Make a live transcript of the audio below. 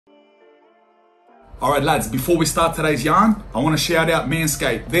All right, lads, before we start today's yarn, I want to shout out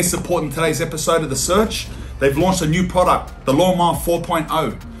Manscaped. They're supporting today's episode of The Search. They've launched a new product, the Lawnmower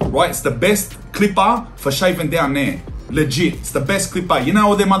 4.0, right? It's the best clipper for shaving down there. Legit, it's the best clipper. You know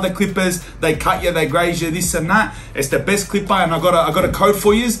all them other clippers, they cut you, they graze you, this and that. It's the best clipper, and I got a code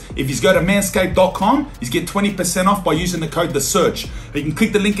for you. If you go to manscaped.com, you get 20% off by using the code TheSearch. You can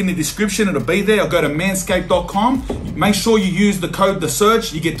click the link in the description, it'll be there, or go to manscaped.com. Make sure you use the code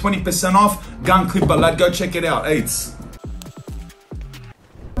TheSearch, you get 20% off. Gun clipper, lad, go check it out. It's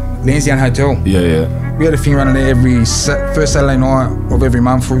Lansdowne Hotel. Yeah. We had a thing running there every first Saturday night of every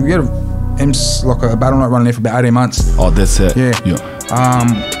month. We had like a battle night running there for about 18 months. Oh, that's it. Yeah.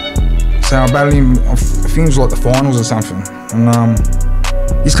 So I battled him, I think it was like the finals or something. And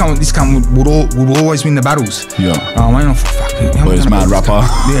this cunt would always win the battles. Yeah. I mean, fucking. Well, he's mad rapper.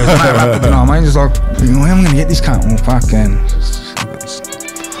 Yeah, he's mad rapper. You know what I mean? Just like, how am I gonna get this cunt? Well, fucking.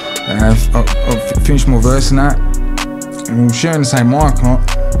 I finished my verse and that. And we were sharing the same mic. And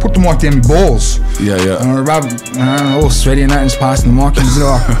I put the mic down my balls. Yeah. And I rubbed, all sweaty and that, and just passing the mic. And he's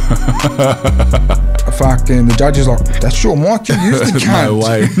like, fucking, the judge is like, that's your mic, you used the cunt. No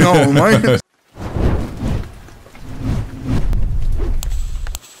way. No, mate.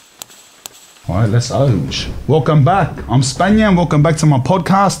 Alright, let's Oj. Welcome back. I'm Spanian. Welcome back to my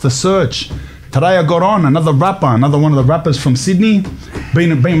podcast, The Search. Today I got on another rapper, another one of the rappers from Sydney.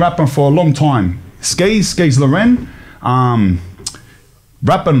 Been rapping for a long time. Skeaz Loren.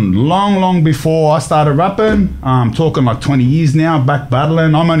 Rapping long before I started rapping. Talking like 20 years now, back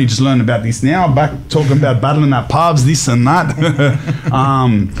battling. I'm only just learning about this now. Back talking about battling at pubs, this and that.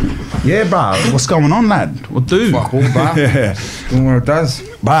 Yeah, bro. What's going on, lad? What do? Fuck all, bro. Yeah. Doing what it does.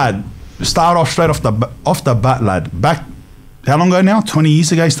 Bad. Start off straight off the bat, lad. Back, how long ago now? 20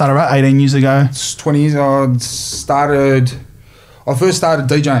 years ago? You started rap? 18 years ago? It's 20 years. I first started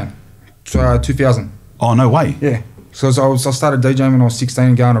DJing, 2000. Oh, no way. Yeah. So I started DJing when I was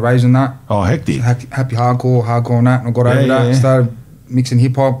 16, going to raves and that. Oh, hectic. Happy hardcore and that. And I got over that. Yeah. Started mixing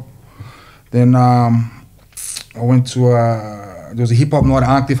hip hop. Then I went to there was a hip hop night at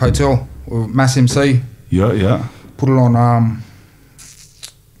Arctic Hotel with Mass MC. Yeah. Put it on.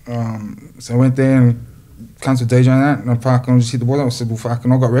 So I went there and come to DJing and that, and I fucking just hit the boys up. I said, well,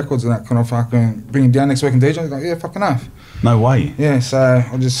 fucking, I got records and that. Can I fucking bring it down next week and DJ? He's like, yeah, fucking oath. No way. Yeah. So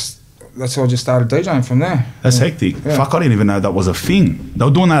that's how I just started DJing from there. That's hectic. Yeah. Fuck, I didn't even know that was a thing. They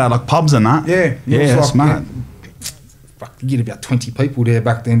were doing that at like pubs and that. Yeah. Yeah, that's mad. Fuck, you get about 20 people there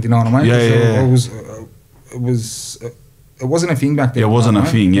back then, do you know what I mean? Yeah. So it wasn't a thing back then. Yeah, it wasn't a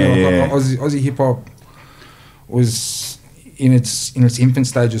thing, yeah. Aussie hip hop was in its infant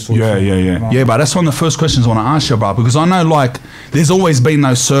stages. Yeah. Yeah, but that's one of the first questions I want to ask you, bro, because I know like there's always been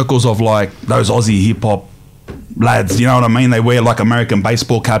those circles of like those Aussie hip hop lads, you know what I mean? They wear like American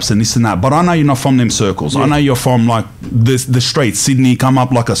baseball caps and this and that. But I know you're not from them circles. Yeah. I know you're from like the streets, Sydney, come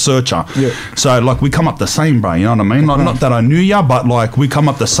up like a searcher. Yeah. So like we come up the same, bro, you know what I mean? Like, not that I knew ya, but like we come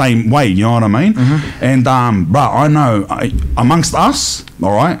up the same way, you know what I mean? Mm-hmm. And bro, I know amongst us,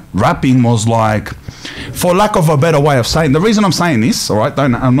 all right, rapping was like, for lack of a better way of saying, the reason I'm saying this, all right,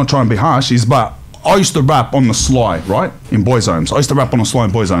 I'm not trying to be harsh, is but I used to rap on the sly, right? In boys' homes. I used to rap on the sly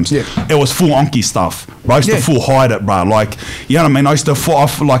in boys' homes. Yeah. It was full onky stuff. But I used to full hide it, bro. Like, you know what I mean? I used to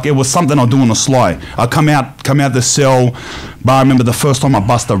like it was something I'd do on the sly. I'd come out the cell, but I remember the first time I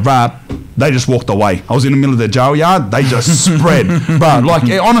bust a rap, they just walked away. I was in the middle of the jail yard, they just spread. Bro, like,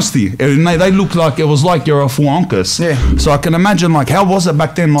 honestly, they looked like, it was like you're a full onkus. Yeah. So I can imagine, like, how was it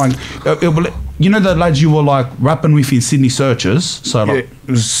back then? Like, you know the lads you were like rapping with in Sydney Searchers? So like,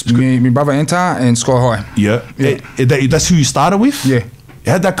 it was me brother Enter and Sky High. Yeah. That's who you started with? Yeah.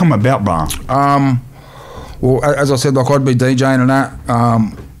 How'd that come about, bro? Well, as I said, like I'd be DJing and that,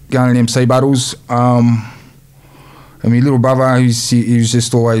 going to MC battles. And my little brother, he was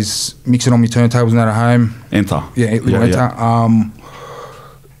just always mixing on my turntables and that at home. Enter. Yeah, little Enter.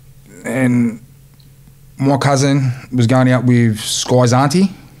 And my cousin was going out with Sky's auntie.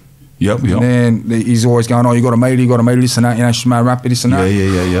 Yep. And then he's always going, oh, you got to meet her, this and that, you know, she's my rapper, this and that.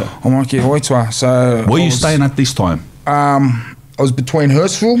 Yeah. I'm like, yeah, wait to her. So where are you staying at this time? I was between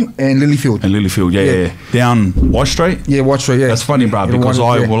Hurstville and Lilyfield. Yeah. Down White Street? Yeah, White Street, yeah. That's funny, bro, because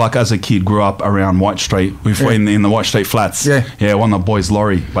like as a kid, grew up around White Street, in the White Street flats. Yeah, one of the boys,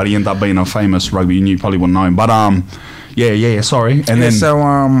 Laurie, but he ended up being a famous rugby, you probably wouldn't know him. But, sorry. And then...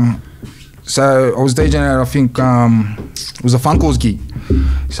 So I was DJing at, I think, it was a Funkles gig.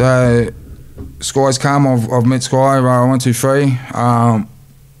 So Sky's come, I've met Sky, 1, 2, 3.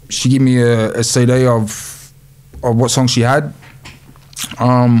 She gave me a CD of what song she had.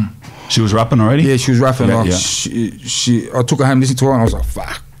 She was rapping already? Yeah, she was rapping. Yeah, I took her home, listened to her, and I was like,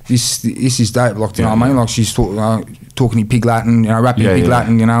 fuck. this is dope. Like, you know what I mean? Like, she's talking in pig Latin, you know, rapping in pig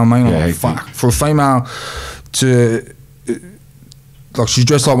Latin, you know what I mean? Like, fuck. For a female to, like, she's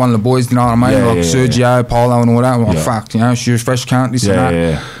dressed like one of the boys, you know what I mean? Like Sergio, Polo and all that. Like, fuck, you know, she was fresh cunt, this and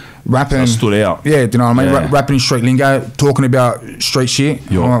that. Rapping. So stood out. Yeah, do you know what I mean? Rapping in street lingo, talking about street shit.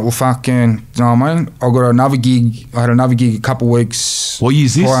 I'm like, well, fucking, do you know what I mean? I got another gig. I had another gig a couple of weeks. What year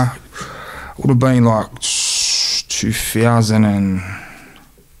is this? Would have been like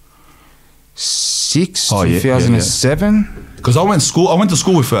 2006, 2007. Because I went to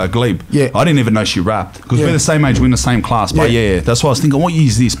school with her at Glebe. Yeah. I didn't even know she rapped. Because we're the same age, we're in the same class. But that's why I was thinking, what year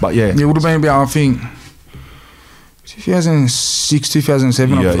is this? But it would have been about, I think, 2006,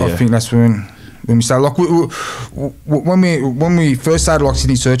 2007. I think that's when we started. Like, when we first started, like,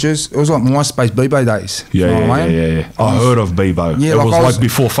 Sydney Searchers, it was like MySpace Bebo days. I heard of Bebo. Yeah, it was like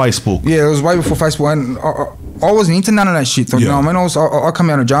before Facebook. Yeah, it was way before Facebook, and I wasn't into none of that shit. Like, you know what I mean? I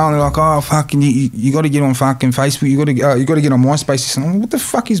come out of jail and they're like, oh, fucking, you got to get on fucking Facebook. You got to get on MySpace. And I'm like, what the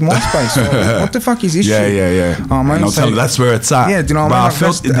fuck is MySpace? What the fuck is this shit? Yeah. I mean, and I'll tell you, that's where it's at. Yeah, do you know what I mean?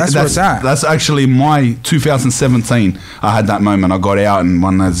 Like, that's where it's at. That's actually my 2017. I had that moment. I got out and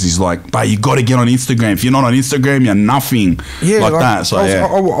one of these like, but you got to get on Instagram. If you're not on Instagram, you're nothing. Yeah, like that. So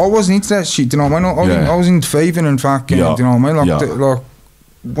I wasn't into that shit. Do you know what I mean? I was into thieving and fucking. Do you know what I mean? Like,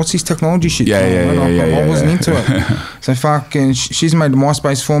 what's this technology shit? I wasn't into it. So fucking, she's made the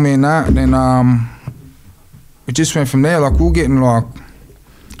MySpace for me and that. And then it just went from there. Like, we're getting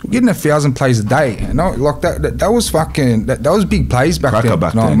 1,000 plays a day. You know, like that was fucking, that was big plays back then. You know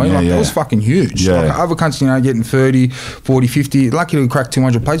what I mean? Like, that was fucking huge. Like, other countries, you know, getting 30, 40, 50. Lucky to crack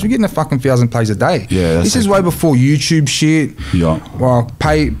 200 plays. We're getting 1,000 plays a day. Yeah, this is way before YouTube shit. Well,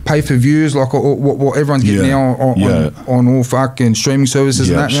 pay for views, like what everyone's getting now on all fucking streaming services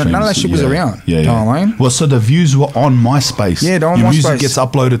and that. None of that shit was around. You know what I mean? Well, so the views were on MySpace. Yeah, they're on Your MySpace. music gets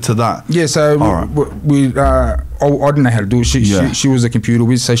uploaded to that. Yeah, so I didn't know how to do it. She was a computer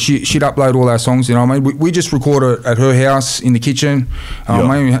whiz, so she'd upload all our songs. You know what I mean? We just recorded at her house in the kitchen. I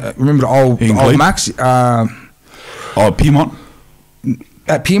mean, remember the old Max? Piedmont.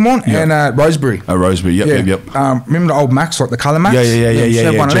 At Piedmont and at Rosebery. At Rosebery, yep. Remember the old Max, like the colour Max?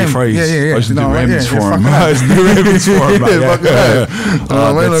 Yeah. One of them. Freeze. Yeah. I used to do Rambles for him. That's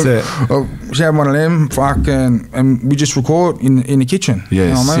it. She had one of them, fucking, and we just record in the kitchen. Yeah, you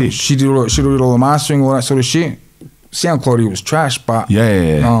know what I mean? sick. She did all the mastering, all that sort of shit. Sound quality was trash, but you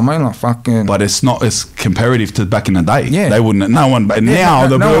know what I mean? Like, fucking. But it's not as comparative to back in the day. Yeah. They wouldn't. No one. But now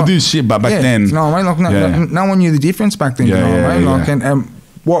they will do shit. But back then, you know what I mean? Like, no one knew the difference back then. You know what I mean? Like, and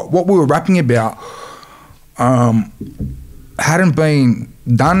what we were rapping about hadn't been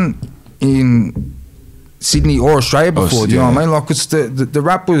done in Sydney or Australia before. Do you know what I mean? Like, it's the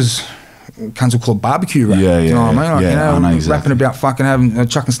rap was. Cunts will call it barbecue rap. You know what I mean? Like, you know, exactly. Rapping about fucking having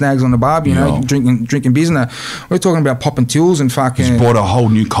chucking snags on the barbie, you know, drinking beers and that. We're talking about popping tills and fucking. It's brought a whole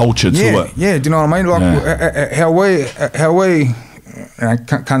new culture to it. Yeah, do you know what I mean? Like how we,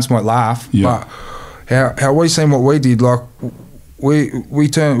 cunts might laugh, but how we seen what we did, like we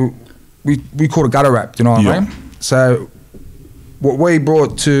called it gutter rap. Do you know what I mean? So what we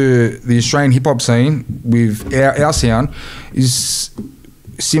brought to the Australian hip hop scene with our sound is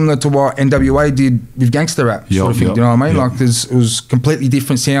similar to what NWA did with gangster rap, sort of thing. Do you know what I mean? Like, it was completely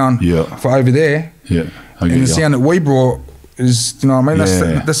different sound for over there. And the sound that we brought is, you know what I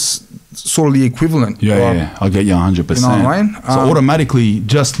mean? That's sort of the equivalent. I get you 100%. You know what I mean? So automatically,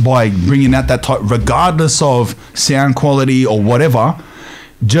 just by bringing out that type, regardless of sound quality or whatever,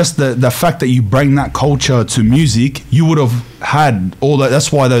 just the fact that you bring that culture to music, you would have had all that.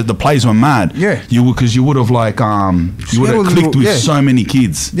 That's why the plays were mad. Because you would have like you would have clicked with so many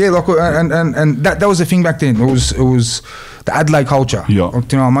kids. Like, and that was the thing back then. It was the Adelaide culture. Like, do you know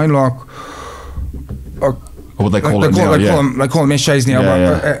what I mean? Like what they call it now. They call them SJs now.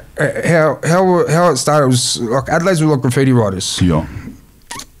 How it started was like Adelaide's were like graffiti writers.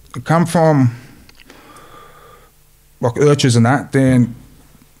 They come from like Urchers and that. Then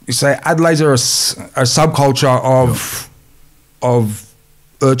you say Adelaide's are a subculture of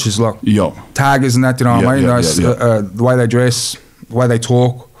Urchers, like taggers and that, you know what I mean? The way they dress, the way they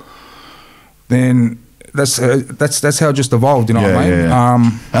talk. Then that's how it just evolved, you know what I mean?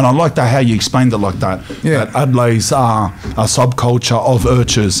 And I like that how you explained it like that. That Adelaide's are a subculture of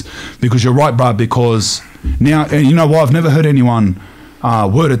Urchers, because you're right, bro. Because now, and you know what? I've never heard anyone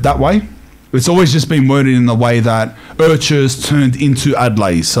word it that way. It's always just been worded in the way that Urchers turned into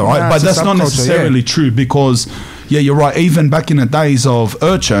Adelaide's, all right? But that's not necessarily true, because Yeah, you're right. Even back in the days of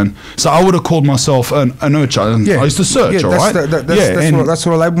urchin, so I would have called myself an urchin. I used to search, all right? That's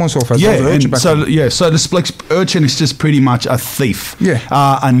what I label myself as. So the urchin is just pretty much a thief. Yeah.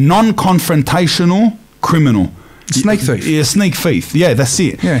 A non-confrontational criminal. Sneak thief. Yeah, sneak thief. Yeah, that's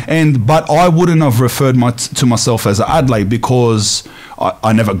it. Yeah. But I wouldn't have referred to myself as an Adelaide because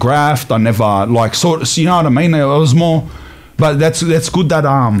I never graphed. I never you know what I mean? I was more. But that's good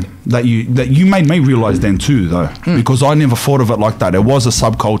that you made me realise then too though, because I never thought of it like that. It was a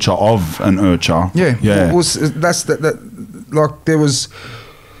subculture of an urcha. Yeah. It was like there was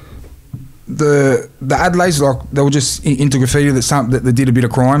the Adelaides, like they were just into graffiti that they did a bit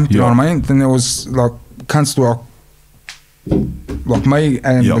of crime. You know what I mean? Then there was like cunts like me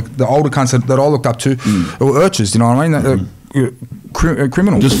and the older cunts that I looked up to were urchins. You know what I mean?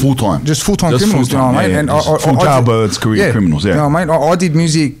 Criminals, just full time criminals. You know what I mean? And full jailbirds, career criminals. Yeah, you know what I mean? I did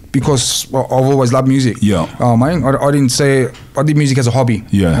music because I've always loved music. Yeah, you know what I mean? I didn't say I did music as a hobby.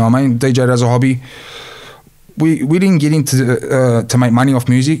 Yeah, you know what I mean? DJ'd as a hobby. We didn't get into to make money off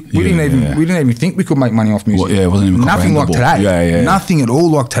music. We didn't even think we could make money off music. Well, it wasn't even nothing like today. Nothing at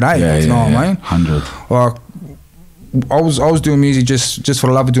all like today. You know what I mean? 100. Like I was doing music just for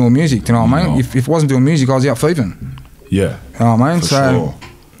the love of doing music. You know what I mean? If I wasn't doing music, I was out thieving. Yeah. You know what I mean? Sure.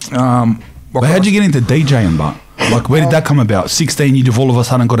 But how'd you get into DJing, but? Like, where did that come about? 16, you've all of a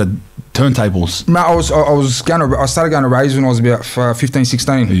sudden got turntables. No, I started going to raves when I was about 15,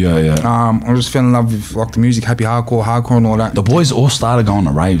 16. Yeah. I just fell in love with like the music, happy hardcore and all that. The boys all started going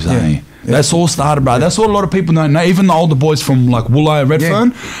to raves, ain't they? That's all started, bro. That's what a lot of people don't know. Even the older boys from like Woolo,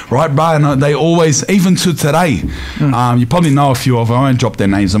 Redfern, right, bro? And they always, even to today, you probably know a few of them. I won't drop their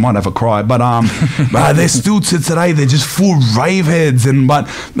names. I might have a cry, but bro, they're still to today. They're just full rave heads, but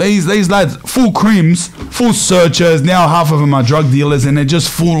these lads, full creams, full searchers. Now half of them are drug dealers, and they're just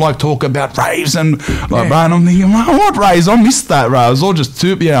full like talk about raves and like, bro. And I'm thinking, what raves? I missed that, bro. It was all just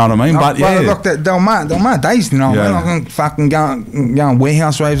tube, you know what I mean? But yeah, look, they were my days, you know. What I mean? Like fucking going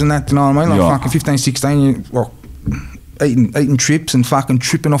warehouse raves and that, you know what I mean? Like fucking 15, 16, like eating trips and fucking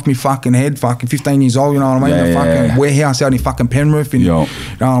tripping off me fucking head, fucking 15 years old, you know what I mean? Fucking warehouse out in fucking Penrith, you know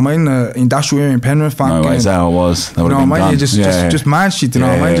what I mean? The industrial area in Penrith, fucking. No way, how it was. You know what I mean? Just mad shit, you know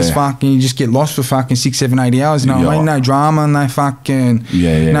what I mean? Just fucking, you just get lost for fucking 6, 7, 8 hours, you know what I mean? No drama, no fucking,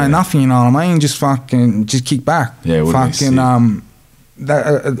 no nothing, you know what I mean? Just fucking, just kick back. Yeah, fucking, I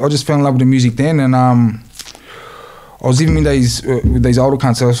just fell in love with the music then, and I was even with these older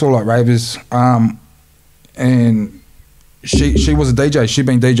cunts, so I saw like ravers, and she was a DJ. She'd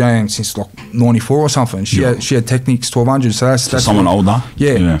been DJing since like 94 or something. She had Technics 1200. So that's someone older.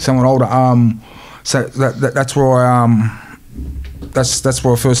 Yeah, someone older. So that's where that's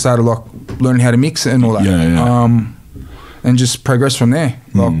where I first started like learning how to mix it and all that. And just progress from there.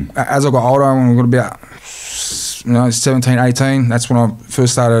 Like as I got older, when I got about 17, 18, that's when I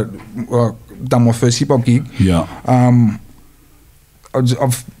first started. Done my first hip hop gig. I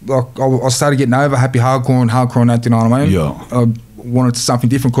started getting over happy hardcore and that, you know what I mean? I wanted something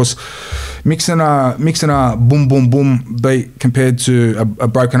different because mixing a boom boom boom beat compared to a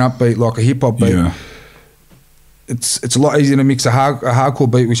broken up beat like a hip hop beat. It's a lot easier to mix a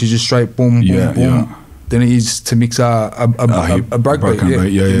hardcore beat, which is just straight boom boom boom, than it is to mix a broke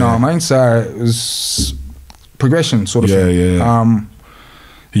beat. You know what I mean? So it was progression sort of thing.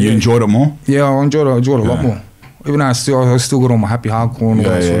 You enjoyed it more? Yeah, I enjoyed it a lot more. Even though I still got all my happy hardcore and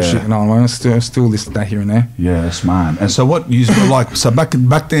all that sort of shit, you know what I mean? I still listen to that here and there. Yeah, that's mad. And so what you like? So back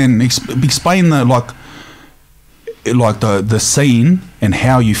then, explain the the scene and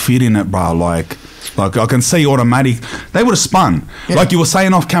how you fit in it, bro. Like I can see Automatic. They would have spun. Like you were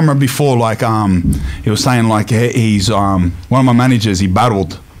saying off camera before. Like he was saying like he's one of my managers. He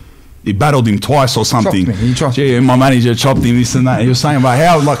battled him twice or something. My manager chopped him, this and that. He was saying about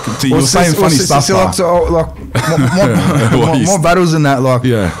how, like, you were saying funny stuff. Like more battles than that. Like,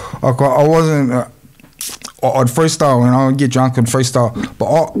 like I wasn't. I'd freestyle and I'd get drunk and freestyle, but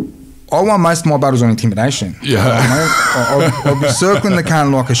I won most of my battles on intimidation. You know what I mean? I'd be circling the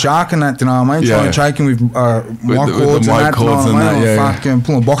can like a shark and that, you know what I mean? Trying to choke him with mic cords and that, you know what I mean? Fucking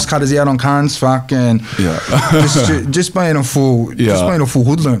pulling box cutters out on cans, fucking just being a full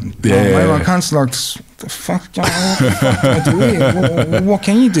hoodlum. You know what I mean? I can't like, the fuck, what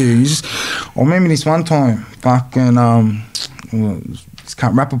can you do? You just, I remember this one time, fucking, this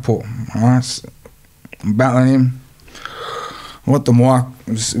cunt Rappaport, alright? I'm battling him. I got the mic.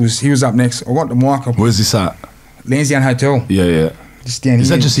 He was up next. I got the mic. Where's this at? Lansdowne Hotel. Just down here. Is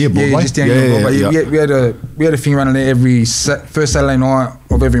that just here, Broadway? Yeah, just down here. We had a thing running there every first Saturday night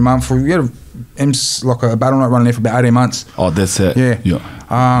of every month. We had a battle night running there for about 18 months. Oh, that's it. Yeah.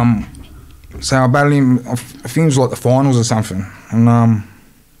 So I battled him. I think it was like the finals or something. And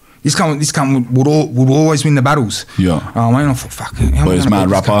this cunt would always win the battles. Yeah. I mean, I thought, fuck it. But he's mad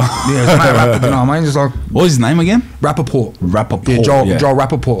rapper. Yeah, he's mad rapper. You know what I mean? Just like, what was his name again? Rappaport. Rappaport. Yeah, Joel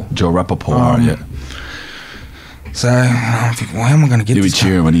Rappaport. Joel Rappaport. Yeah. So I'm thinking, why am I going to get He'll be this?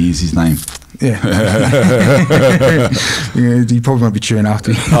 cheering when he hears his name. Yeah. Yeah, he probably won't be cheering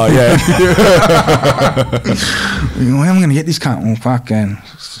after. Oh yeah. Why am I going to get this cunt? Oh fuck, and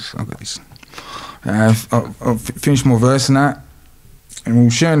I've got this. I finished my verse and that, and we were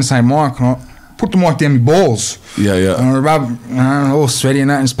sharing the same mic, and I put the mic down my balls. Yeah, yeah. And I rubbed, all sweaty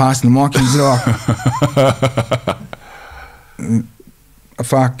and that, and just passing the mic, and he's like,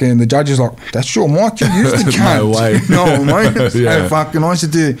 fucking the judge is like, that's your mic, you used the cunt. No way. No, mate. Yeah. And fucking I used to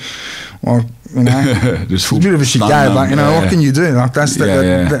do, well, you know, just it's a bit of a shit game, but you know, what can you do? Like that's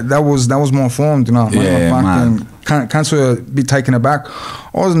that was my form, you know. Yeah, I fucking can't were a bit taken aback.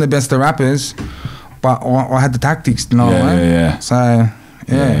 I wasn't the best of rappers, but I had the tactics, you know. Yeah. So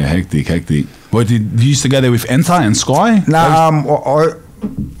yeah, hectic. What did you used to go there with Enta and Sky? Nah, I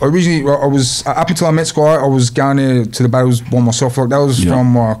originally, I was up until I met Sky, I was going there to the battles by myself. Like that was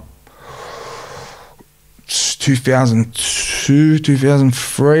from 2002,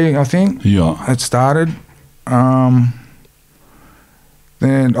 2003, I think. Yeah, it started. Then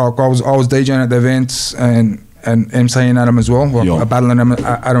I was DJing at the events and MCing at them as well. Like, battling them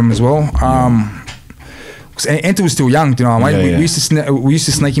at them as well. Enter was still young, do you know what I mean? We used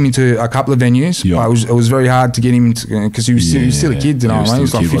to sneak him into a couple of venues. Yeah. It was very hard to get him because he was still a kid, do you know what I mean? He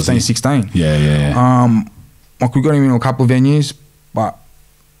was like 15, 16. Yeah. Like we got him in a couple of venues, but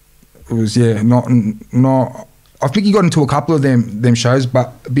it was not. I think he got into a couple of them shows,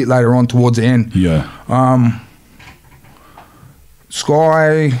 but a bit later on towards the end. Yeah.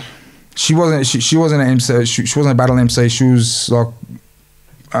 Sky, she wasn't an MC. She wasn't a battle MC. She was like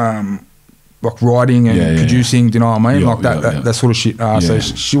writing and producing, do you know what I mean? Like that sort of shit. So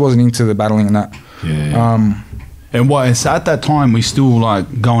she wasn't into the battling and that. And what? At that time, we still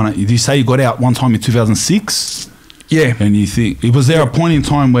like going. Did you say you got out one time in 2006? Yeah. And you think was there a point in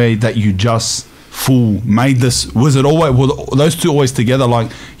time where that you just full made this? Was it always? Were those two always together?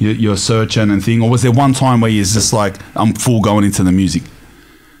 Like your searching and thing, or was there one time where you're just like I'm full going into the music?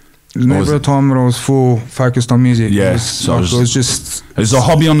 There's never a time when I was full focused on music. Yeah, it was just it's a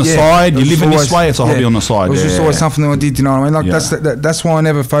hobby on the side. You live in this way. It's a hobby on the side. It was just always something that I did. You know what I mean? Like that's why I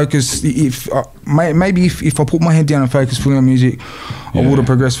never focused. If maybe if I put my head down and focused fully on music, I would have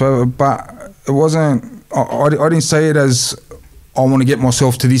progressed further. But it wasn't. I didn't say it as I want to get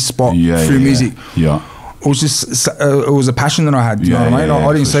myself to this spot through music. Yeah. It was just it was a passion that I had. You know what I mean?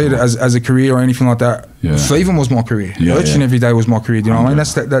 I didn't see it as a career or anything like that. Thieving was my career. Lurching every day was my career. You know what I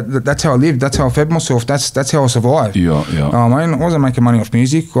mean? That's how I lived. That's how I fed myself. That's how I survived. You know what I mean? I wasn't making money off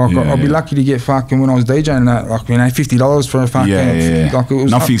music. Like I'd be lucky to get fucking when I was DJing that, like $50 for a fucking like it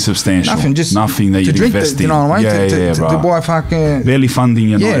was nothing substantial. Nothing that you'd invest in. You know what I mean? To buy fucking barely funding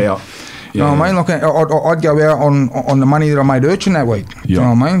your night out. You know what I mean? Like I'd go out on the money that I made urchin that week. You know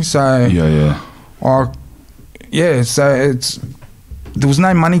what I mean? So so there was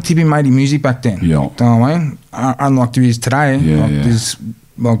no money to be made in music back then. You know what I mean? Unlike there is today. There's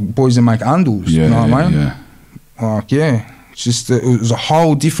like boys that make undles. You know what I mean? Like it's just it was a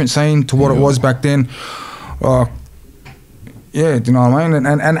whole different scene to what it was back then. Do you know what I mean?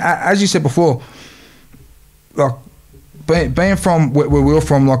 And as you said before, like being from where we were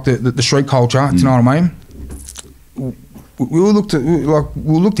from, like the street culture. Do you know what I mean? We were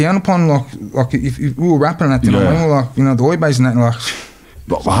looked down upon like if we were rapping that, you know what I mean? We're like, you know, the Oibes and that, like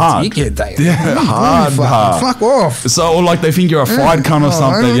hard. You get that. Hard. Fuck off. So or like they think you're a fight cunt or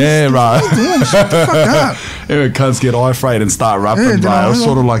something. Right. Shut the fuck up. Cunts get eye afraid and start rapping, bro. It was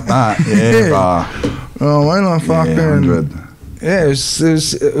sort of like that. Oh, man, like fucking. Yeah, it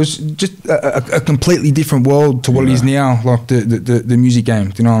was just a completely different world to what it is now, like the music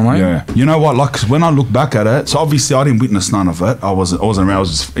game. Do you know what I mean? Yeah. You know what? Like, 'cause when I look back at it, so obviously I didn't witness none of it. I wasn't around. I was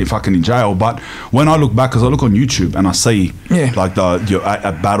just fucking in jail. But when I look back, because I look on YouTube and I see like your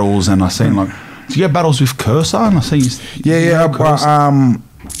battles, and I see like, do you get battles with Cursor? And I see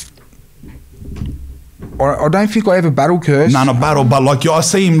I don't think I ever battled Curse. No, not battle, but like I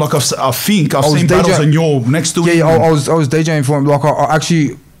see him. Like I think I've seen battles and you're next to him. Yeah, I was DJing for him. Like I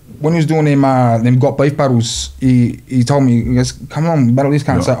actually, when he was doing them got beef battles, he told me, he goes, "Come on, battle this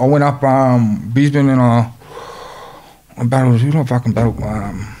kind." So I went up Brisbane and I battled. Who did I fucking battle?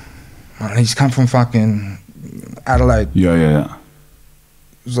 He's come from fucking Adelaide. Yeah.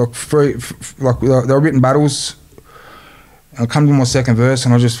 It was like they were written battles. I come to my second verse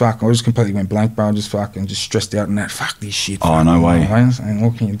and I just completely went blank, bro. I just stressed out and that. Fuck this shit. Oh, no way. And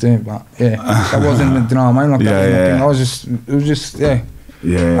what can you do? But yeah, that wasn't, you know what I mean? Like that. I was just, it was just, yeah.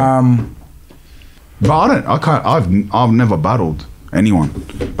 Yeah. But I've never battled anyone.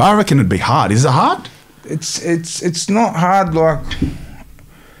 But I reckon it'd be hard. Is it hard? It's not hard, like,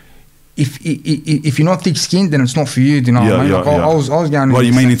 if you're not thick-skinned, then it's not for you. Do you know what I mean? Like, I was going. What do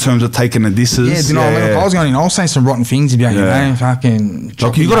you mean in terms of taking the disses? Yeah, do you know what I mean? Like, I was going in. I was saying some rotten things about you, man. Fucking.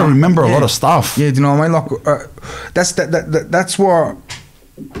 Like, you got to remember a lot of stuff. Yeah, do you know what I mean? Like, that's what.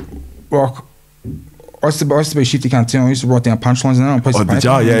 Like, I used to be a shifty cunt too. I used to write down punchlines and that on a piece of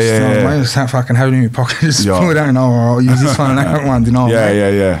paper. Yeah. Just fucking have it in your pocket. Just pull it out and I'll use this one and that one. Do you know what I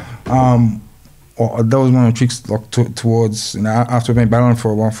mean? Yeah. That was one of the tricks, like, towards, you know, after I've been battling for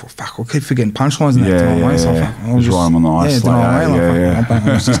a while, I keep forgetting punchlines and that. Yeah. So I was just write them on the ice.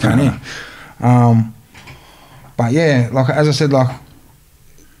 I just can't in. But yeah, like, as I said, like,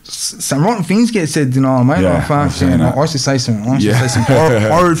 some rotten things get said, you know what I mean? Yeah, I used to say some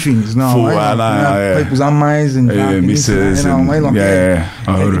horrid things, you know what I mean? People's unmates and misses, you know what I mean?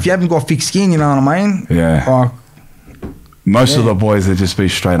 Like, if you haven't got thick skin, you know what I mean? Yeah. Like, most of the boys, they just be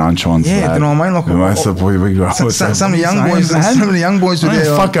straight unchons. Yeah, you know what I mean? Like, most of the boys, we grow some of the young boys were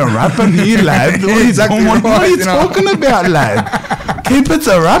there. Fucking rapping here, lad. What are you talking about, lad? Keep it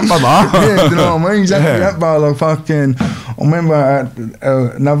to rap, brother. Yeah, you know what I mean? Exactly that, bro. Like, fucking, I remember at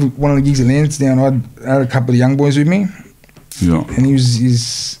another one of the gigs at Lansdowne, I had a couple of young boys with me. Yeah. And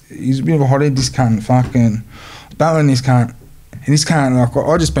he's a bit of a hothead, this cunt, fucking, battling this cunt. And this cunt, like,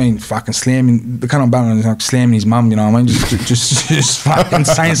 I just been fucking slamming, the cunt I'm battling is like slamming his mum, you know what I mean? Just fucking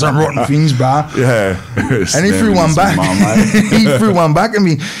saying some rotten things, bro. Yeah. And he threw one back. He threw one back at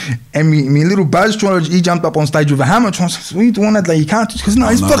me. And me little buzz, he jumped up on stage with a hammer, trying to say, what are you doing that? Like, you can't, because no,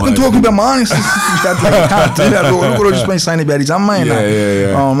 he's fucking talking about mine. That, like, you can't do that. Look what I've just been saying about his own man.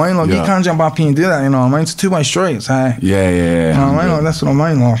 Yeah. Oh, I mean, like, you can't jump up here and do that, you know what I mean? It's a two-way street, so. Yeah. You know what I mean? Like, that's what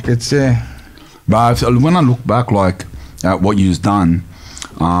I mean, like, it's, But when I look back, like, at what you've done,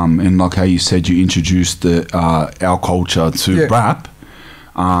 and like how you said you introduced our culture to rap,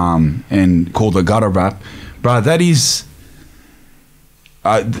 and called the gutter rap, bro, that is,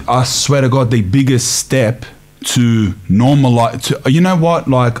 I swear to God, the biggest step to normalize. You know what?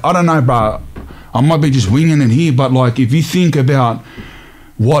 Like, I don't know, bro. I might be just winging it here, but like, if you think about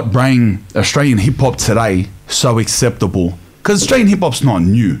what bring Australian hip hop today so acceptable, because Australian hip hop's not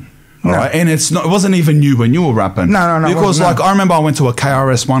new. No. Right, and it wasn't even new when you were rapping. No. Because like I remember I went to a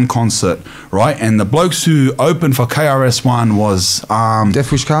KRS-One concert, right, and the blokes who opened for KRS-One was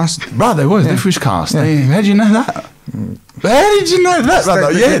Death Wish Cast. Bro, they were Death Wish Cast. Yeah. How'd you know that? How did you know that,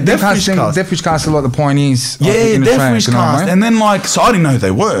 brother? Death Wish Cast. Death Wish Cast are like the pioneers. Yeah, Death Wish Cast. And then like, so I didn't know who they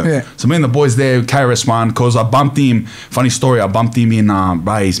were. Yeah. So me and the boys there, KRS-One, because I bumped him. Funny story, I bumped him in.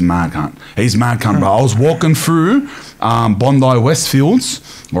 Bro, he's mad cunt. He's mad cunt, bro. I was walking through Bondi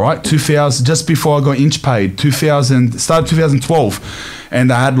Westfields. All right, 2000, just before I got inch paid, started 2012,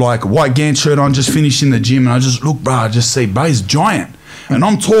 and I had like a white Gant shirt on, just finished in the gym, and I just look, bro, I just see, bro, he's giant, and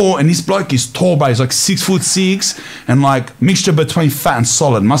I'm tall, and this bloke is tall, bro, he's like 6'6", and like mixture between fat and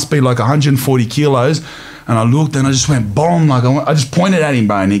solid, must be like 140 kilos. And I looked and I just went bomb, like I just pointed at him,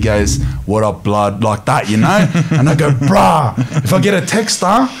 bro, and he goes, "What up, blood?" Like that, you know. And I go, "Bruh, if I get a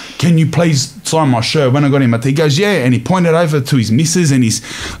texter, can you please sign my shirt?" When I got him, he goes, "Yeah," and he pointed over to his missus, and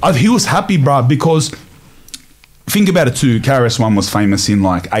he was happy, bruh, because think about it too. KRS-One was famous in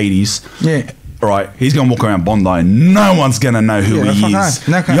like 80s. Yeah. Right, he's gonna walk around Bondi and no one's gonna know who he is.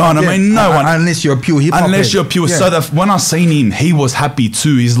 You know what I mean? No one. Unless you're pure hip hop. Unless you're pure. So that when I seen him, he was happy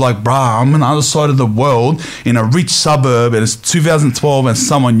too. He's like, bruh, I'm on the other side of the world in a rich suburb, and it's 2012 and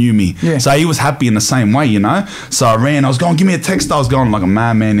someone knew me. Yeah. So he was happy in the same way, you know? So I was going, give me a text. I was going like a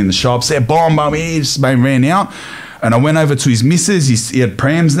madman in the shop, said, bomb, he just ran out. And I went over to his missus. He had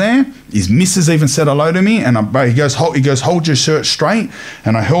prams there. His missus even said hello to me. And he goes, hold your shirt straight.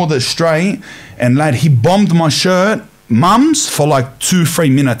 And I held it straight. And lad, he bombed my shirt, mums, for like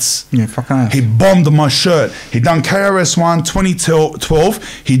 2-3 minutes. Yeah, fucking ass. He bombed my shirt. He done KRS-One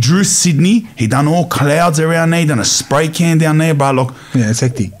 2012. He drew Sydney. He done all clouds around there. He done a spray can down there, bro. Look. Yeah, it's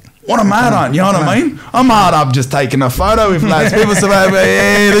hectic. What am I on? You know what I mean? I'm hard up just taking a photo with lads. People say,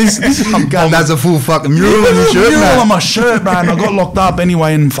 "Yeah, this that's a full fucking mural on your shirt, mural on my shirt, bro." And I got locked up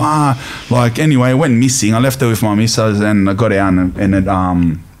anyway, and it went missing. I left it with my missus, and I got out, and it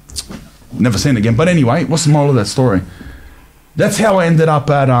never seen it again. But anyway, what's the moral of that story? That's how I ended up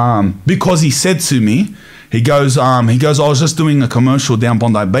at because he said to me, he goes, I was just doing a commercial down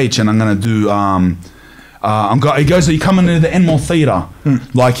Bondi Beach, and I'm gonna do He goes, are you coming to the Enmore Theatre?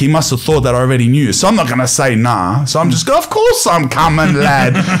 Like, he must have thought that I already knew. So I'm not going to say nah. So I'm just going, of course I'm coming,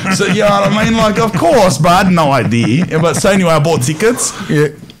 lad. So, you know what I mean? Like, of course, but I had no idea. But so anyway, I bought tickets. Yeah.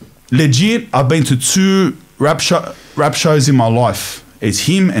 Legit, I've been to 2 rap shows in my life. It's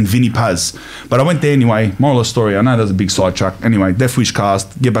him and Vinny Paz. But I went there anyway. Moral of the story. I know there's a big sidetrack. Anyway, Death Wish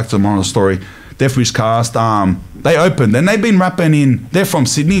Cast. Get back to the moral of the story. Death Wish Cast. They opened and they've been rapping in. They're from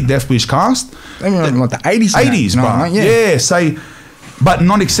Sydney. Death Wish Cast. They were in like the 80s. 80s, bro. Right? Yeah. Say, but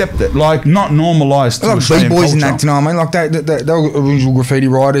not accepted. Like not normalised. Like B-boys and that, you know what I mean? Like they were original graffiti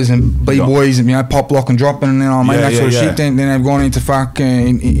writers and B-boys and, you know, pop, lock and dropping and, you know what I mean? That sort of shit. Then they've gone into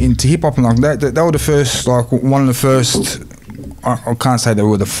into hip-hop and like that. They were the first, like one of the first. I can't say they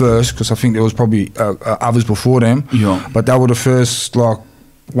were the first because I think there was probably others before them. Yeah. But they were the first, like,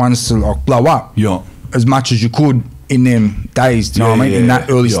 ones to like blow up. Yeah. As much as you could in them days, you know what I mean? In that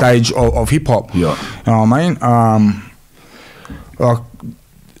early stage of hip hop. Yeah. You know what I mean?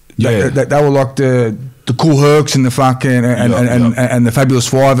 They were like the Cool Hercs and the fucking and the Fabulous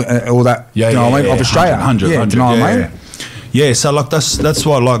Five and all that. Yeah, you know what I mean? Of Australia. 100, you know what I mean? Yeah, so like that's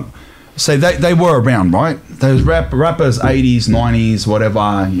why, like, say they were around, right? Those rappers 80s, 90s, whatever,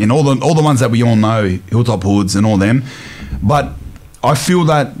 and all the ones that we all know, Hilltop Hoods and all them. But I feel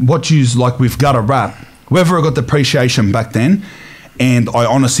that we've got to rap. Whoever got the appreciation back then, and I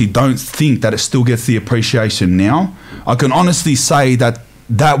honestly don't think that it still gets the appreciation now. I can honestly say that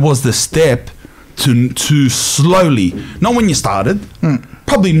was the step to slowly, not when you started,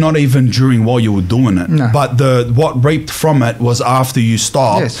 probably not even during while you were doing it, but what reaped from it was after you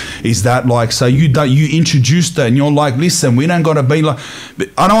stopped. Yes. Is that like, so you introduced it and you're like, listen, we don't got to be like,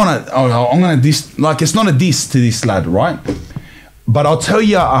 I don't want to, I'm going to diss, like, it's not a diss to this lad, right? But I'll tell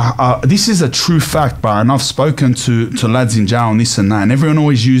you, this is a true fact, bro, and I've spoken to lads in jail and this and that, and everyone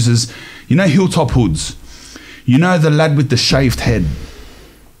always uses, you know, Hilltop Hoods. You know the lad with the shaved head.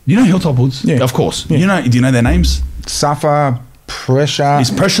 You know Hilltop Hoods? Yeah. Of course. Yeah. Do you know their names? Suffer, Pressure.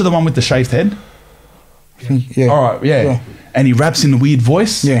 Is Pressure the one with the shaved head? I think, yeah. All right, yeah. And he raps in a weird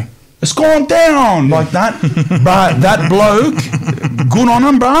voice? Yeah. It's gone down like that. But that bloke, good on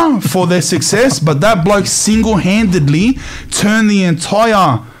him, bro, for their success. But that bloke single-handedly turned the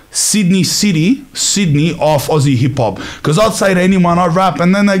entire Sydney off Aussie hip hop. Because I'd say to anyone, I rap,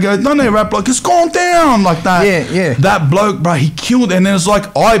 and then they go, don't they rap like it's gone down like that? Yeah. That bloke, bro, he killed. And then it's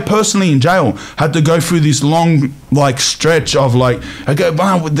like, I personally in jail had to go through this long like stretch of like, I go,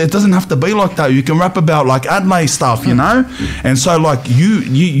 wow, it doesn't have to be like that. You can rap about like Adelaide stuff, you know. And so like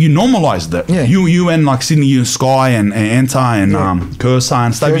you normalized it. Yeah. You and like Sydney and Sky and Anta and Kursa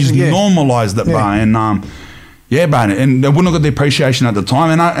and stuff. You just normalized it, bro. And yeah, bro, and they wouldn't have got the appreciation at the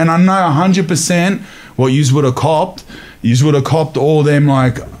time. And I know 100% what yous would have copped. Yous would have copped all them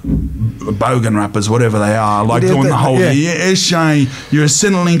like bogan rappers, whatever they are, like doing the whole Shay, you're a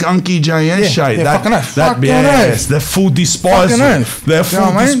Centrelink Unky J Shay. They're full despiser. They're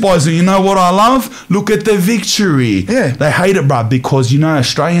full despiser. You know what I love? Look at the victory. Yeah. They hate it, bro, because you know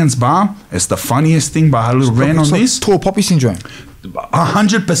Australians, bro, it's the funniest thing, bro. I had a little rant on this. Tall poppy syndrome.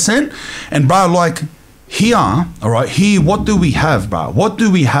 100%. And bro, like, here, all right, here, what do we have, bro? What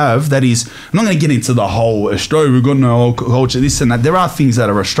do we have that is, I'm not going to get into the whole Australia, we've got no whole culture, this and that. There are things that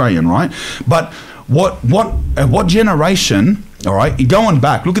are Australian, right? But what generation, all right, going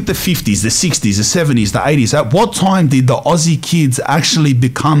back, look at the 50s, the 60s, the 70s, the 80s. At what time did the Aussie kids actually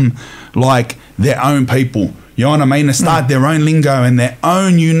become like their own people? You know what I mean? To start their own lingo and their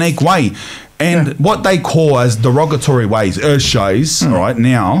own unique way. And what they call as derogatory ways, Earthshays, right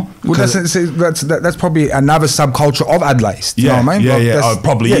now. Well, that's probably another subculture of Adelaide. You know what I mean? It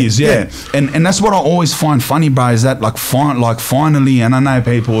probably is. And that's what I always find funny, bro, is that like finally, and I know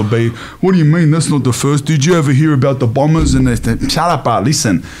people will be, what do you mean? That's not the first. Did you ever hear about the bombers? And shut up, bro.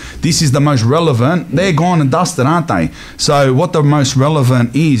 Listen, this is the most relevant. They're gone and dusted, aren't they? So what the most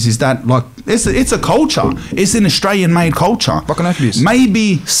relevant is that like it's a culture. It's an Australian-made culture. Fucking it is.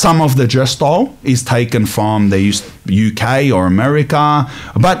 Maybe some of the dress style is taken from the UK or America,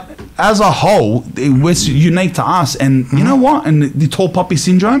 but as a whole, it was unique to us. And you know what? And the tall poppy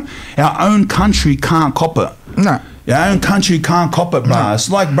syndrome, our own country can't cop it. No. Our own country can't cop it, bro. No. It's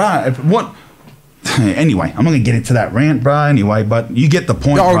like, bro, what? Anyway, I'm not going to get into that rant, bro, anyway, but you get the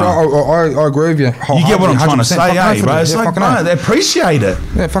point, bro. I agree with you. You get what I'm trying to say, bro? It's like, bro, they appreciate it.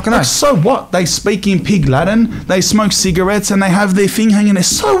 Yeah, fucking like, so what? They speak in pig Latin, they smoke cigarettes, and they have their thing hanging there.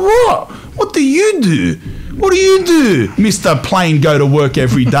 So what? What do you do? What do you do, Mr. Plain, go to work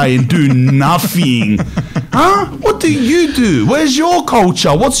every day and do nothing? Huh? What do you do? Where's your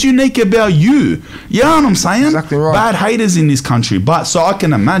culture? What's unique about you? You know what I'm saying? Exactly right. Bad haters in this country. But so I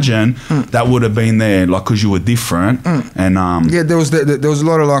can imagine that would have been there, like, because you were different. And yeah, there was a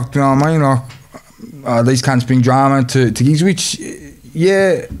lot of, like, you know what I mean, like, these cunts bring drama to gigs, which,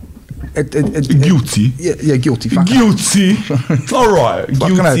 yeah, guilty. Yeah, guilty. Guilty. All right,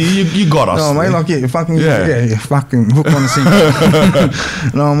 guilty. You got us. No, I mean, like, yeah, fucking, yeah, fucking hook on the sink.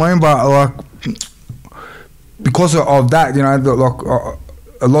 You know what I mean? But, like, because of that, you know, like,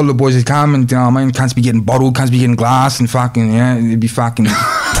 a lot of the boys that come and, you know what I mean, can't be getting bottled, can't be getting glass and fucking, yeah, it'd be fucking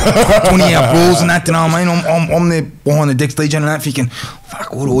 20-hour rules and that, you know what I mean? I'm there behind the decks DJing and that thinking,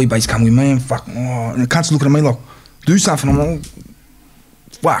 fuck, all the oi bass come with me and fuck, and the cunts looking at me like, do something. I'm like,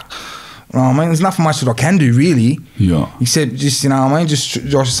 fuck. You know what I mean? There's nothing much that I can do really. Yeah. Except just, you know what I mean? Just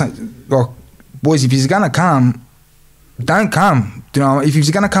like, boys, if he's gonna come, don't come. You know, if he's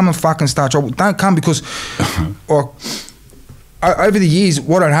gonna come and fucking start trouble, don't come because, like, over the years,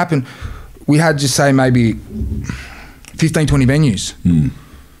 what had happened, we had just say maybe 15, 20 venues.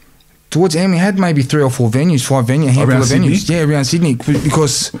 Towards the end, we had maybe 3 or 4 venues, 5 venues, a handful of venues. Yeah, around Sydney,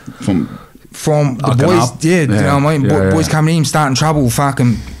 because from the boys, you know what I mean? Boys coming in, starting trouble,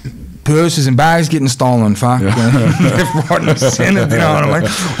 fucking purses and bags getting stolen, fuck. Left, right, and centre, you know what I mean?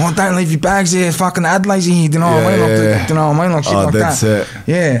 Oh, don't leave your bags there, fucking Adelaide's here, you know what I mean? Like, you know what I mean? Like shit like that's that. It.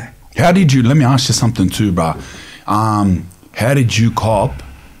 Yeah. How did you, let me ask you something too, bro. How did you cop?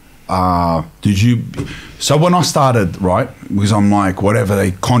 So when I started, right, because I'm like, whatever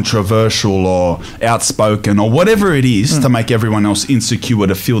they controversial or outspoken or whatever it is to make everyone else insecure,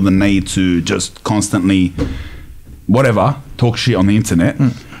 to feel the need to just constantly, whatever, talk shit on the internet.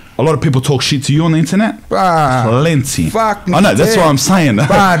 A lot of people talk shit to you on the internet. Plenty. Fuck. I know, that's what I'm saying. The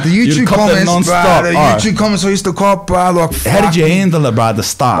YouTube comments, non-stop. YouTube comments I used to cop, like, how did you handle it, bro, at the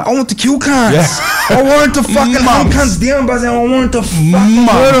start? I want to kill cunts. Yeah. I wanted to fucking hunt cunts down, bro. I wanted to fucking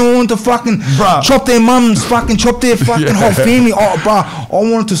murder. I wanted to fucking chop their mums, fucking chop their fucking whole family. Oh, bro,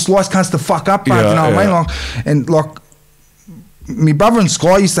 I wanted to slice cunts the fuck up, bro. You know what I mean? Like, and like, my brother and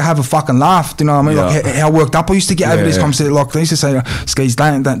Sky used to have a fucking laugh, you know what I mean? Like how worked up I used to get over these comments. Like, they used to say, Skeaz,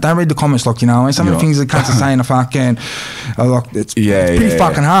 don't read the comments, like, you know what I mean? Some of the things the cunts are saying are fucking, like, it's pretty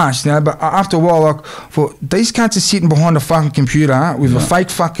fucking harsh, you know? But after a while, like, for these cunts are sitting behind a fucking computer with a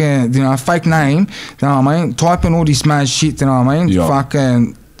fake fucking, you know, fake name, you know what I mean? Typing all this mad shit, you know what I mean?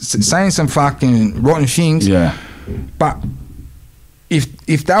 Fucking saying some fucking rotten things. But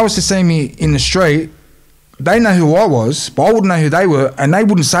if they was to see me in the street, they know who I was, but I wouldn't know who they were, and they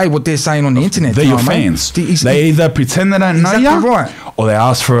wouldn't say what they're saying on the internet. They're your fans. They either pretend they don't know you, or they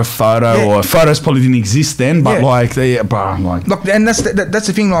ask for a photo, or photos probably didn't exist then, but like look, and that's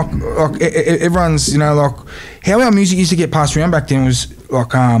the thing. Like everyone's, you know, like how our music used to get passed around back then was like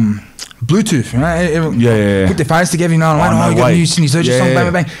Bluetooth, you know? Put their phones together, you know, like, you got a new Sydney Surgery song,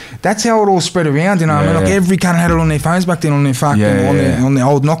 bang, bang, bang. That's how it all spread around, you know what I mean? Like, every cunt had it on their phones back then, on their fucking, on their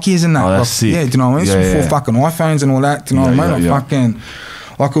old Nokias and that. Oh, that's sick. Yeah, do you know what I mean? Before fucking iPhones and all that, do you know what I mean? Like, fucking,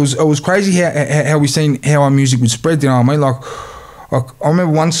 like, it was crazy how we seen how our music would spread, you know what I mean? Like, I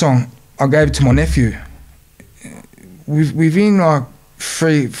remember one song, I gave it to my nephew. Within, like,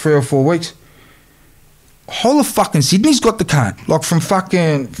 three or 4 weeks, whole of fucking Sydney's got the cunt. Like, from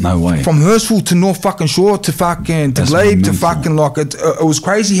fucking... No way. From Hurstville to North fucking Shore to fucking... to Glebe to fucking... Like, it was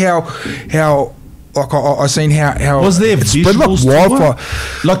crazy how like, I seen how... Was there visuals like wildfire.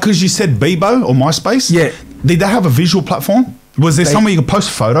 Like, because you said Bebo or MySpace? Yeah. Did they have a visual platform? Was there somewhere you could post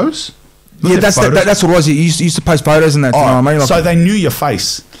photos? That's what it was. You used to post photos and that. You know what I mean? Like, so they knew your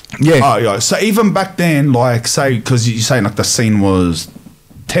face? Yeah. Oh, yeah. So even back then, like, say... Because you're saying, like, the scene was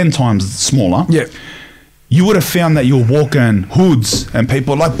 10 times smaller. Yeah. You would have found that you were walking hoods and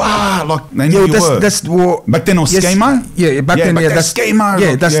people like, like, they knew you were. That's what... Back then it was Skemo? Yeah, back then, that's Skemo.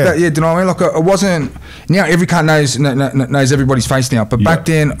 Yeah, that's that, yeah, do you know what I mean? Like, it wasn't... Now, every cunt knows everybody's face now, but back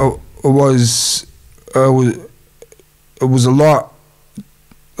then, it was a lot...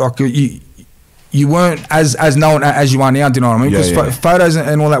 Like, you weren't as known as you are now, do you know what I mean? Because photos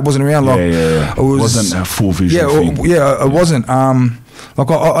and all that wasn't around. Like, it wasn't a full visual thing. It wasn't.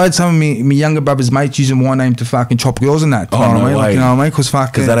 Like, I had some of me younger brothers' mates using my name to fucking chop girls and that. Oh, no way. Like, you know what I mean? Because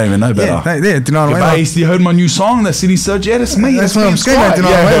fucking... Because they don't even know better. Yeah, do you know what I mean? Like, you heard my new song, that City Search? Yeah, that's me. That's what I'm saying. Do you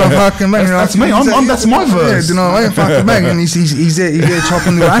know what I mean? Fucking man, that's me. That's my verse. Yeah, do you know what I mean? Fucking man, and he's there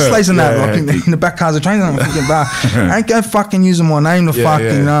chopping the ashlays and that, like in the back cars of trains. I'm fucking bar. I ain't go fucking using my name to fucking,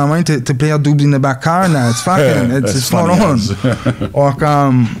 you know what I mean? To play our doobs in the back car and that. It's fucking, it's not on.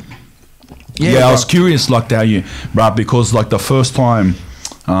 Like, I was curious, like, how you, right? Because, like, the first time,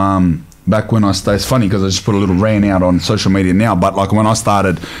 back when I started, it's funny because I just put a little rant out on social media now, but like when I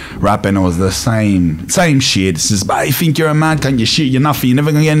started rapping, it was the same shit. It's just, you think you're a man, can't you shit, you're nothing, you're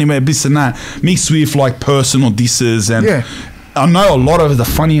never gonna get anywhere, this and that, mixed with like personal disses. And I know a lot of the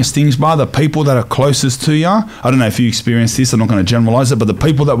funniest things, bro, the people that are closest to you, I don't know if you experienced this, I'm not going to generalize it, but the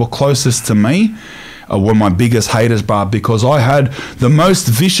people that were closest to me were my biggest haters, bro, because I had the most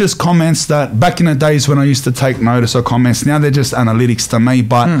vicious comments that back in the days when I used to take notice of comments, now they're just analytics to me,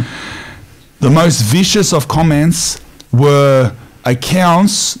 but the most vicious of comments were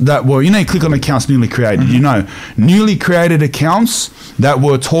accounts that were, you click on accounts newly created, newly created accounts that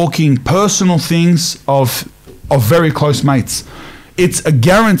were talking personal things of very close mates. It's a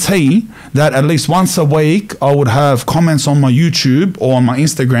guarantee that at least once a week I would have comments on my YouTube or on my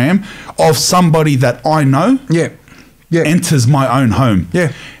Instagram of somebody that I know enters my own home.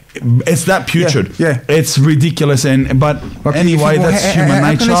 It's that putrid. It's ridiculous. But like, anyway, that's human nature.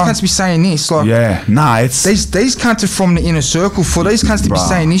 How can these cunts be saying this? Like, it's these cunts are from the inner circle. For these cunts to be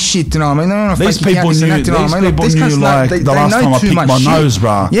saying this shit, you know what I mean? These people knew. These people knew like the last time I picked my nose,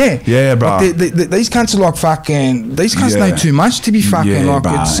 bro. Yeah, bro. Like these cunts are like fucking. These cunts know too much to be fucking like.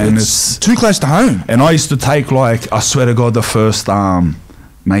 It's too close to home. And I used to take like, I swear to God, the first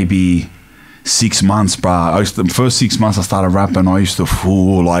maybe 6 months, bro. The first 6 months I started rapping, I used to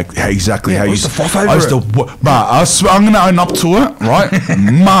fool like exactly how you used to. I used to, I'm gonna own up to it, right?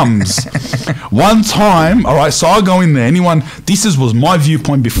 Mums. One time, all right. So I go in there. Was my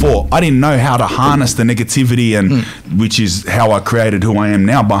viewpoint before. I didn't know how to harness the negativity, and which is how I created who I am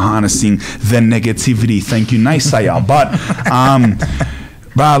now, by harnessing the negativity. Thank you, naysayer.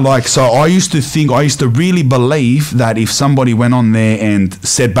 But like, so I used to really believe that if somebody went on there and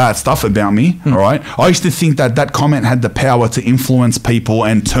said bad stuff about me, all right, I used to think that comment had the power to influence people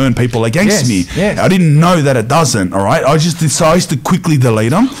and turn people against me. I didn't know that it doesn't, all right? I used to quickly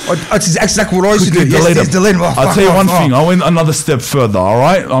delete them. That's exactly what I used to do. Delete them. I'll tell you one thing. I went another step further, all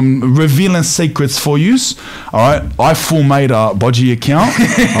right? I'm revealing secrets for yous, all right? I full made a Bodgy account,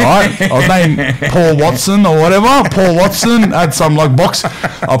 all right? I was named Paul Watson or whatever. Paul Watson had some like box.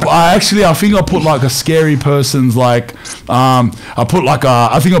 I think I put like a scary person's like I think I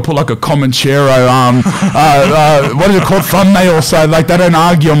put like a Comanchero what is it called, thumbnail, so like they don't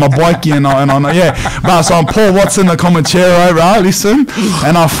argue on my bike and but so I'm Paul Watson the Comanchero, right? Listen,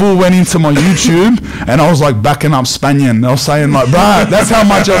 and I full went into my YouTube and I was like backing up Spanian. I was saying like, bro, that's how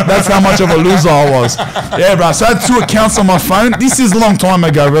much of a loser I was. Yeah, bro. So I had 2 accounts on my phone. This is a long time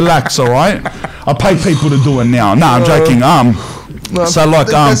ago. Relax, all right? I pay people to do it now. No, I'm joking. So like,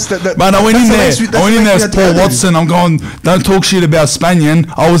 but I went in there as Paul Watson. I'm going, don't talk shit about Spanian.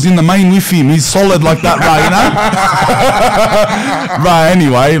 I was in the main with him. He's solid like that, bro, Right,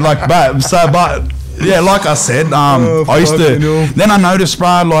 anyway, like, but yeah, like I said, I used to, then I noticed,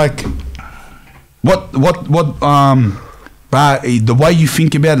 bro, like, but the way you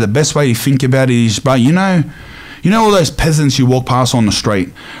think about it, the best way to think about it is, bro, you know all those peasants you walk past on the street,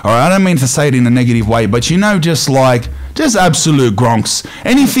 all right? I don't mean to say it in a negative way, but just absolute gronks.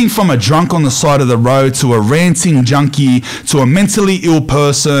 Anything from a drunk on the side of the road to a ranting junkie to a mentally ill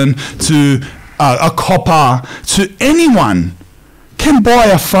person to a copper to anyone can buy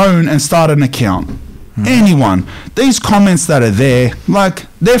a phone and start an account. Anyone. These comments that are there, like,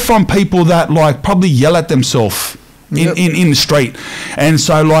 they're from people that like probably yell at themselves in the street, and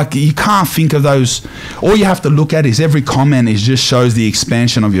so like you can't think of those. All you have to look at is every comment just shows the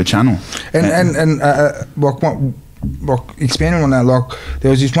expansion of your channel. Like expanding on that, like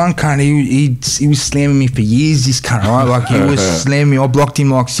there was this one cunt, he was slamming me for years, this cunt, right? Like he was slamming me. I blocked him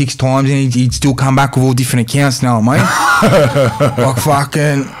like 6 times and he'd still come back with all different accounts now, mate. Like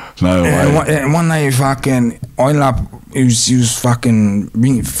fucking no way. And one day fucking I ended up, he was fucking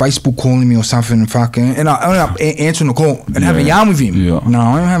Facebook calling me or something, fucking, and I ended up answering the call and having a yarn with him. No,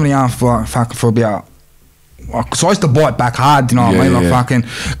 I'm having a yarn for about. So I used to bite back hard, you know what I mean? Like fucking,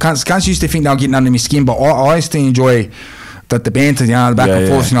 cunts used to think they were getting under my skin, but I used to enjoy the banter, you know, the back and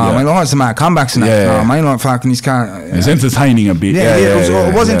forth, you know what I mean? Like, I used to make comebacks and that, you know what I mean? Like fucking, this cunt. It's entertaining a bit.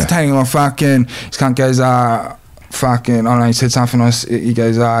 It was entertaining. Like fucking, this cunt goes, fucking, I don't know, he said something else. He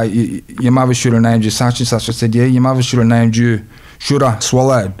goes, your mother should have named you such and such. I said, yeah, your mother should have named you. Should have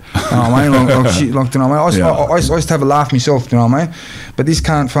swallowed, you know what I mean? Like shit, like, you know what I mean? I used to have a laugh myself, you know what I mean? But this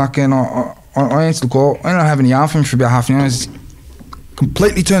cunt fucking, I answered the call. I ended up having a yarn for him for about half an hour. He's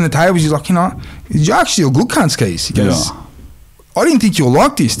completely turned the tables. He's like, you know, you're actually a good cunt, Skeaz. He goes, I didn't think you were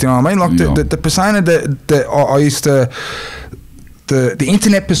like this, you know what I mean? Like the persona that I used to, the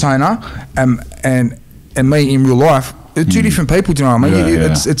internet persona and me in real life, they're 2 different people, do you know what I mean?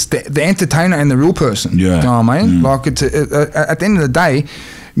 It's the entertainer and the real person, do you know what I mean? Like, it's at the end of the day,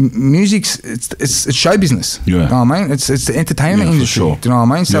 music's it's show business. Yeah. You know what I mean? It's the entertainment industry. Sure. Do you know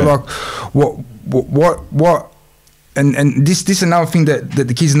what I mean? So like, what, and this is another thing that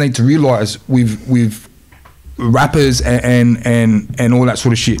the kids need to realize with rappers and all that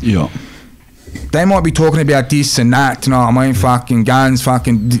sort of shit. Yeah. They might be talking about this and that. You know what I mean? Fucking guns,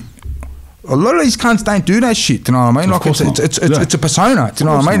 fucking. A lot of these cunts don't do that shit. Do you know what I mean? Like it's a persona. Do you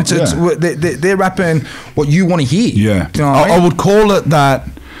know what I mean? They're rapping what you want to hear. Yeah. Do you know what I mean? I would call it that.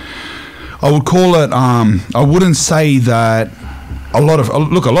 I would call it. I wouldn't say that. A lot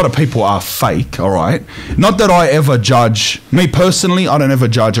of people are fake. All right. Not that I ever judge. Me personally, I don't ever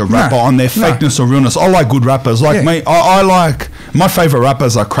judge a rapper on their fakeness or realness. I like good rappers. Like me, I like my favorite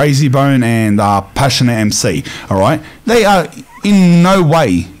rappers are Crazy Bone and Passionate MC. All right. They are in no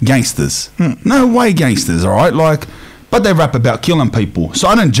way gangsters. No way gangsters. All right. Like, but they rap about killing people. So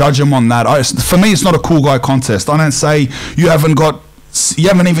I don't judge them on that. For me, it's not a cool guy contest. I don't say you haven't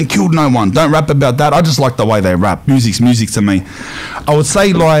even killed no one. Don't rap about that. I just like the way they rap. Music's music to me. I would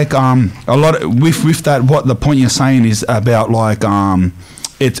say like a lot with that. What the point you're saying is about like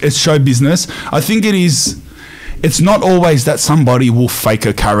it's show business. I think it is. It's not always that somebody will fake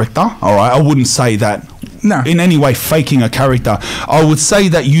a character. All right, I wouldn't say that. No. In any way, faking a character. I would say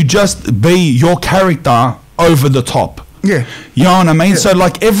that you just be your character over the top. Yeah. You know what I mean? Yeah. So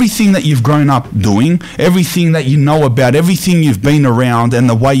like everything that you've grown up doing, everything that you know about, everything you've been around and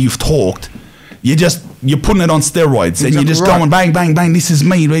the way you've talked, you're putting it on steroids. Exactly. And you're just going bang, bang, bang, this is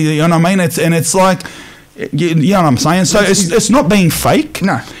me. You know what I mean? It's like, you know what I'm saying? So it's not being fake.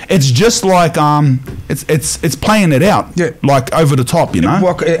 No. It's just like, it's playing it out. Yeah. Like over the top, you know?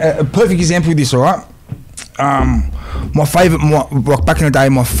 Like, a perfect example of this, all right? My favourite, back in the day,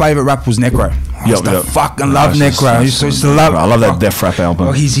 my favourite rapper was Necro. I used to fucking love Necro. I used to love. I love that Death Rap album.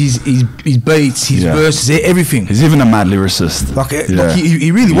 Like his beats, his verses, everything. He's even a mad lyricist. Like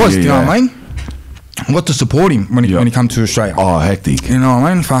he really was. Do you know what I mean? I got to support him when he come to Australia. Oh, hectic. You know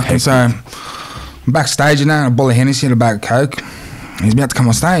what I mean? Fucking so. I'm backstage and now, a bottle of Hennessy and a bag of Coke. He's about to come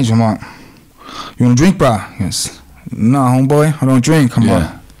on stage. I'm like, "You want a drink, bro?" He goes, "No, homeboy, I don't drink." I'm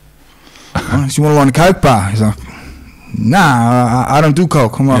like, "Oh, so you want to line a Coke bar?" He's like, "Nah, I don't do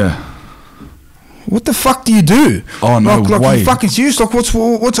Coke." I'm like, "What the fuck do you do?" Oh, no like, way. You fucking serious? Like,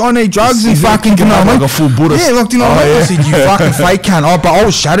 what's I need drugs and fucking, you know what I mean? Like a full Buddhist. Yeah, like, you know what I mean? I said, "You fucking fake cunt." Oh, but I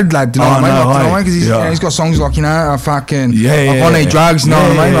was shattered, lad. You know what I mean? No Like, you know what I mean? Because he's got songs like, you know, fucking, I need drugs, you know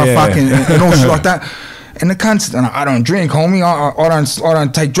what I mean? Like, fucking, and all shit like that. And the cunts, I don't drink, homie. I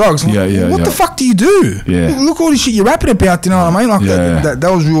don't take drugs. Like, what the fuck do you do? Yeah. Look all this shit you're rapping about. You know what I mean? Like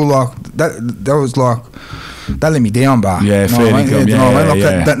that was real. Like that was like that let me down, bro. Yeah, fair income.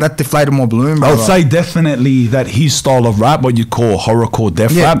 That deflated my balloon, bro. I would say definitely that his style of rap, what you call horrorcore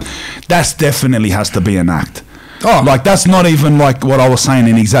death rap, that's definitely has to be an act. Oh, like that's not even like what I was saying,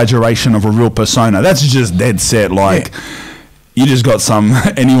 an exaggeration of a real persona. That's just dead set. Like. You just got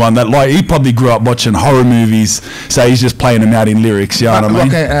anyone that like he probably grew up watching horror movies, so he's just playing them out in lyrics. You know what I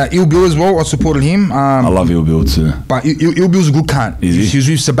mean? Like Ill Bill as well. I supported him. I love Ill Bill too. But Ill Bill's a good cunt. Is he? He was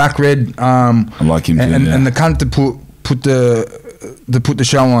with Sabac Red. I like him too. And the cunt that put the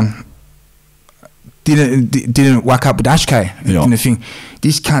show on didn't whack up with Ashk in the thing.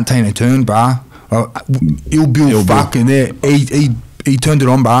 This cunt taking a turn, bar. Ill Bill fucking there. He turned it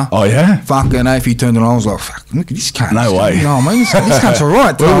on, bar. Oh, yeah? Fucking if he turned it on, I was like, fuck, look at this cunt. No way. You know what I mean? This cunt's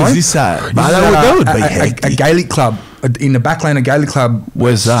alright. Where was this at? That would be a Gaelic club. In the back lane of Gaelic club.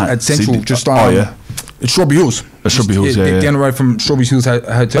 Where's that? At Central. Sydney? Just It's Strawberry Hills. Strawberry Hills, Down the road from Strawberry Hills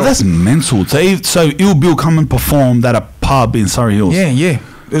Hotel. But that's mental. So Ill Bill come and performed at a pub in Surrey Hills. Yeah.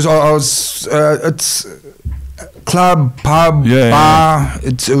 It's club, pub, bar.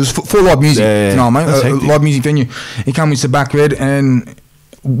 It was full live music. You know what I mean? A live music venue. He came with Sabac Red, and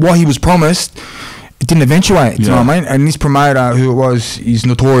what he was promised, it didn't eventuate. You know what I mean? And this promoter, who it was, he's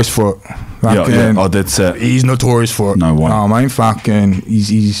notorious for it. Oh, that's it. He's notorious for it. No way. You know what I mean? Fucking,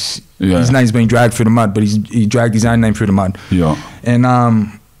 his name's been dragged through the mud, but he dragged his own name through the mud. Yeah.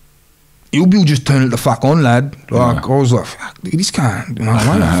 And Ill Bill just turned it the fuck on, lad. Like I was like, fuck, look at this guy. You know what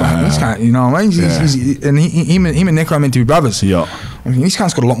I mean? Fuck, this guy. You know what I mean? And him and Necro are meant to be brothers. Yeah. I mean, this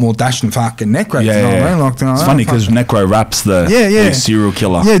guy's got a lot more dash than fucking Necro. Yeah, you know what I mean? Like, it's funny because Necro raps the serial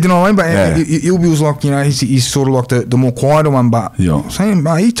killer. Yeah, do you know what I mean? But Ill Bill's like, you know, he's sort of like the more quieter one. But saying,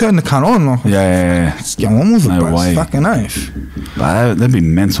 but he turned the cunt on. Like, Let's get on with it, bro. Way. It's fucking oath. That'd be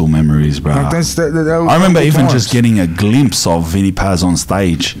mental memories, bro. Like, I remember even just getting a glimpse of Vinny Paz on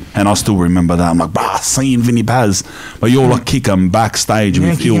stage, and I still remember that. I'm like, bro, seeing Vinny Paz, but you're like kick him backstage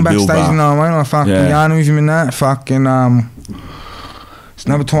with Ill Bill, bro. You know what I mean? Like fucking yarning with him in that. Fucking it's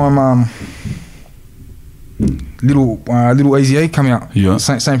another time. Little Easy E come out. Yeah.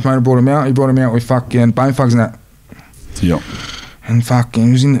 Same promoter brought him out. He brought him out with fucking Bone Thugs and that. Yeah. And fucking,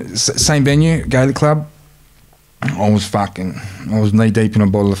 it was in the same venue, Gaelic Club. I was knee deep in a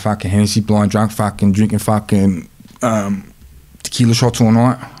bottle of fucking Hennessy, blind drunk, fucking drinking fucking tequila shots all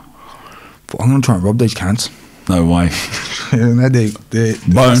night. But I'm gonna try and rob these cunts. No way. they're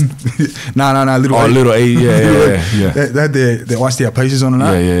Bone? no, Little E. Little E, yeah. They had their iced out pieces on and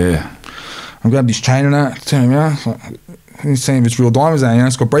that. Yeah. I grabbed this chain and that, turn him out. He's saying if it's real diamonds there,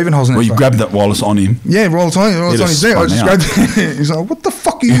 it's got breathing holes in it. Well, you grabbed that while it's on him. Yeah, while it's on his neck. I just grabbed it. He's like, what the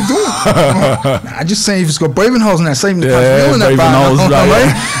fuck are you doing? I just saying if it's got breathing holes in that, same real in that bar.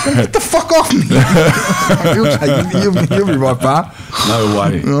 Get the fuck off me. You'll be right, bar. No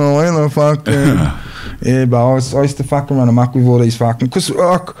way. No way, no fucking. Yeah, but I used to fucking run amok with all these fucking, because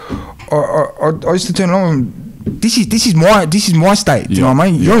I used to turn it on. This is my state. Do you know what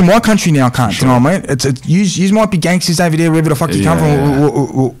I mean? You're in my country now, cunt. Do you know what I mean? It's you might be gangsters over there, wherever the fuck you come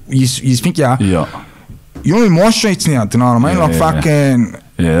from. You think you are. Yeah. You're in my streets now. Do you know what I mean? Fucking.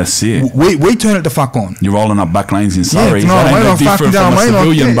 Yeah, that's it. We turn it the fuck on. You're rolling up back lanes in Surrey. Yeah, you know what I mean? No different from a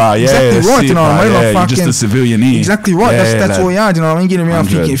civilian bar. Yeah, exactly right. You know what I mean? You're just a civilian here. Exactly right. That's all you are. Do you know what I mean? Getting around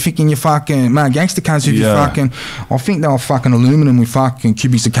thinking you fucking man gangster cunts with your fucking. I think they were fucking aluminum with fucking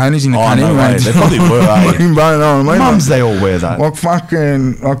cubic zirconias in the can anyway. They probably were. Mums, they all wear that. Like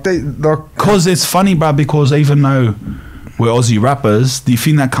fucking Because it's funny, bro. Because even though we're Aussie rappers, do you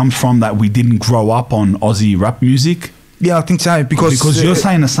think that comes from that we didn't grow up on Aussie rap music? Yeah, I think so because you're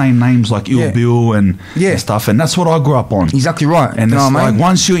saying the same names like Il Bill and stuff, and that's what I grew up on. Exactly right. And it's like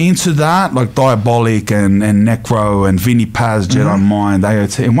once you're into that, like Diabolic and Necro and Vinnie Paz, Jedi Mind,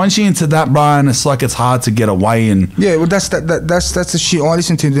 AOT, and once you're into that, bro, and it's like it's hard to get away. And yeah, well, that's the shit I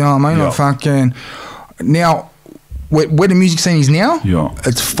listen to. You know what I mean? Like fucking now, where the music scene is now,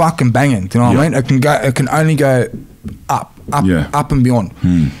 it's fucking banging. Do you know what I mean? It can only go up and beyond,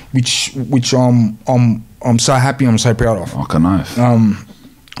 which I'm so happy, I'm so proud of. Okay, nice.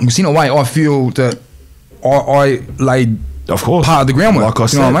 Because in a way, I feel that I laid part of the groundwork. Like I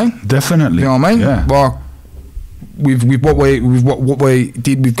said, you know what I mean? Definitely. You know what I mean? Yeah. Like with what we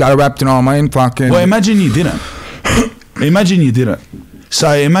did with Gutter Rap, you know what I mean? Fucking. Well, imagine you didn't.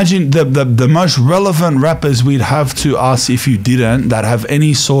 So imagine the most relevant rappers we'd have to us if you didn't, that have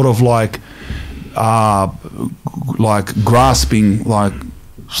any sort of like grasping like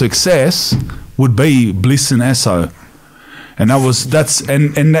success, would be Bliss and Esso. And that's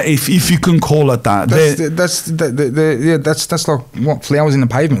if you can call it that. That's like what, flowers in the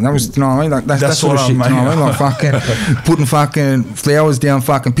pavement. That was, you know what I mean? Like that's sort of shit. You know what I mean? Like fucking putting fucking flowers down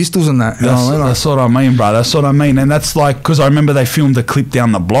fucking pistols and that. You know what I mean? That's what I mean, bro. That's what I mean. And that's like, because I remember they filmed a clip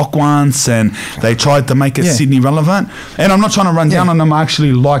down the block once, and they tried to make it Sydney relevant. And I'm not trying to run down on them. I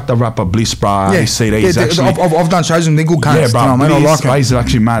actually like the rapper Bliss, bro. Yeah. CDs I've done shows and they're good cunts. Yeah, bro. You know what I mean? I like them. He's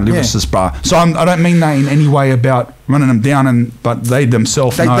actually mad lyricist, bro. So I don't mean that in any way about running them down, but they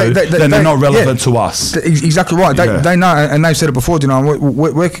themselves know they're not relevant to us. Exactly right. They know, and they've said it before. You know,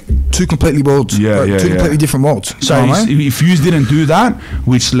 we're two completely worlds, two completely different worlds. So if you didn't do that,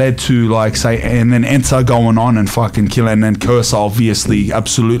 which led to like say, and then Enter going on and fucking killing, and then Curse obviously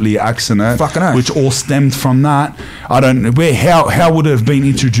absolutely axing it, which all stemmed from that. I don't know how would it have been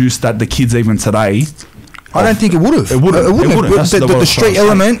introduced that the kids even today. I don't think it would have. It wouldn't. The street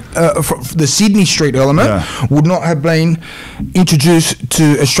element, the Sydney street element, would not have been introduced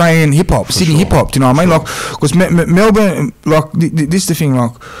to Australian hip hop, Sydney hip hop. Do you know what I mean? Like, because Melbourne, like this is the thing,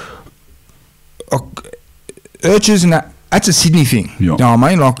 like Urchers and that's a Sydney thing. You know what I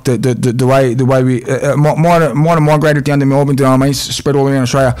mean? Like the way we might have migrated down to Melbourne. Do you know what I mean? Spread all around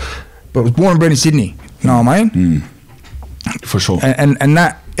Australia, but was born and bred in Sydney. You know what I mean? For sure. And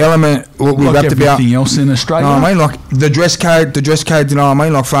that element what we rapped about everything else in Australia. You know what I mean? Like the dress code, you know what I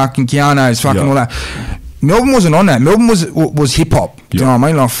mean? Like fucking Keanu's, fucking all that. Melbourne wasn't on that. Melbourne was hip hop. Do you know what I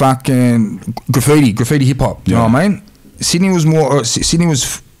mean? Like fucking graffiti hip hop. Do you know what I mean? Sydney was more. Sydney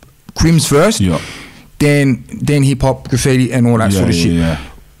was crims first. Then hip hop, graffiti, and all that sort of shit.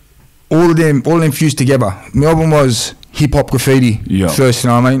 All of them fused together. Melbourne was hip hop, graffiti first. You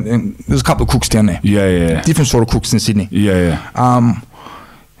know what I mean? And there's a couple of crooks down there. Different sort of crooks than Sydney.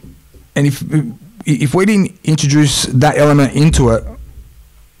 And if we didn't introduce that element into it,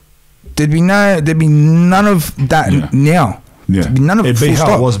 there'd be none of that now. It'd be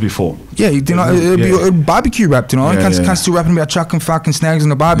how it was before. It'd be barbecue rap, you know. Can't still rapping about chucking fucking snags on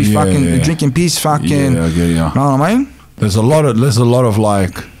the barbie, drinking piss, fucking. You know what I mean? There's a lot of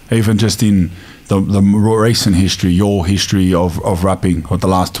like, even just in the recent history, your history of rapping of the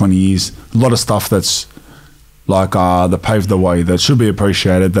last 20 years, a lot of stuff that's like that paved the way, that should be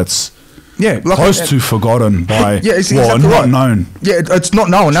appreciated. That's Yeah, like, close to forgotten by it's well, exactly not right. known. Yeah, it's not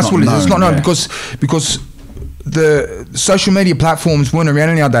known. That's what it is. It's not known yeah. because the social media platforms weren't around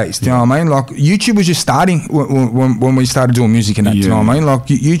in our days. Do you know what I mean? Like YouTube was just starting when we started doing music and that. Do you know what I mean? Like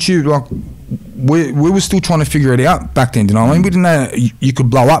YouTube, like we were still trying to figure it out back then. Do you know what I mean? We didn't know you could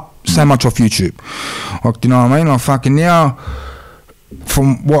blow up so much off YouTube. Like, do you know what I mean? Like fucking now,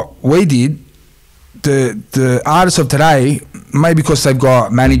 from what we did, the artists of today, maybe because they've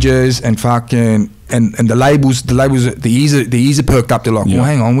got managers and fucking and the labels, the ears are perked up. They're like, well,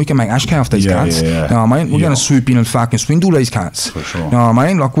 hang on, we can make ashcan off these cunts. You know what I mean? We're gonna swoop in and fucking swindle these cunts. For sure. You know what I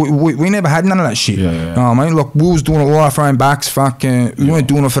mean? Like we never had none of that shit. You know what I mean? Like we was doing it all off our own backs. Fucking, we weren't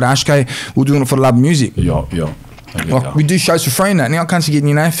doing it for the ashcan. We were doing it for the love of music. Like we do shows for free and that. Now cunts are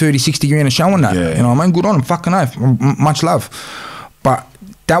getting 30, 60 grand a show on that. You know what I mean? Good on them. Fucking oath. Much love. But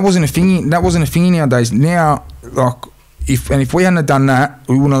that wasn't a thing. That wasn't a thing nowadays. Now, like. If we hadn't done that,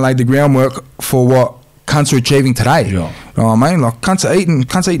 we wouldn't have laid the groundwork for what cunts are achieving today. You know what I mean? Like cunts are eating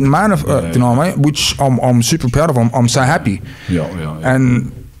man, you know what I mean? Which I'm super proud of. I'm so happy.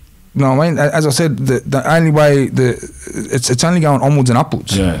 And you know what I mean? As I said, the only way it's only going onwards and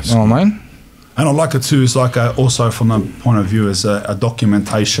upwards. You know what I mean? And I like it too. It's like also from the point of view as a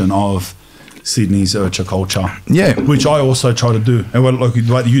documentation of Sydney's urcha culture. Which I also try to do. And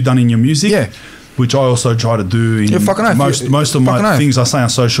like you done in your music. Which I also try to do in most of my things I say on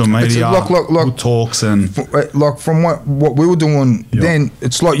social media, good talks and like from what we were doing then.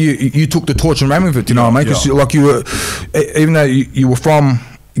 It's like you took the torch and ran with it. You know what I mean? Because like you were, even though you were from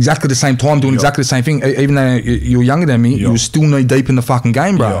exactly the same time doing exactly the same thing, even though you were younger than me, you were still knee deep in the fucking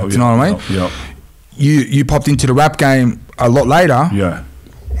game, bro. Do you know what I mean? You popped into the rap game a lot later.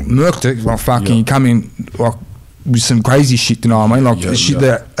 Murked it. Like fucking, you come in like. With some crazy shit, you know what I mean? Like shit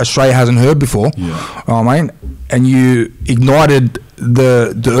that Australia hasn't heard before. You know what I mean? And you ignited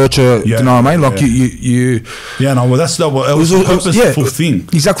the urcha, you know what I mean? Like you no, well that's not what it was a purposeful thing.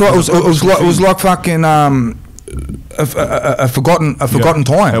 Exactly right. It was like fucking a forgotten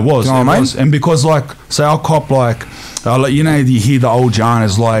time. It was. You know what I mean? And because like say I'll cop like you know, you hear the old yarn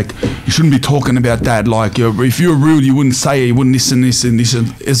is like, you shouldn't be talking about that. Like, if you're rude, you wouldn't say it, you wouldn't this and this and this.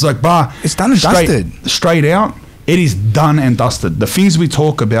 And it's like, it's done and dusted. Straight out, it is done and dusted. The things we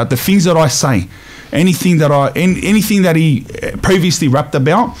talk about, the things that I say, anything that he previously rapped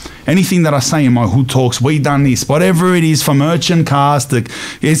about, anything that I say in my hood talks, we done this, whatever it is from urchin cast,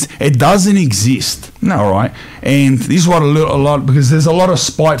 it doesn't exist. No. All right. And this is what a lot, because there's a lot of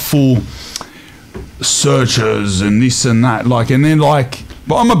spiteful searchers and this and that, like, and then like,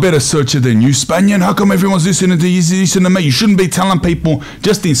 but I'm a better searcher than you, Spanian. How come everyone's listening to you, listening to me? You shouldn't be telling people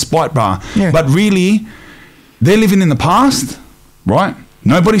just in spite, bar. But really, they're living in the past, right?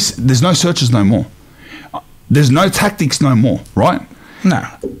 There's no searchers no more. There's no tactics no more, right? No.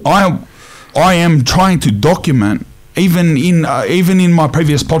 I am trying to document, even in my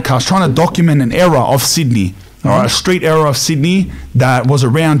previous podcast, trying to document an era of Sydney. All right, a street era of Sydney that was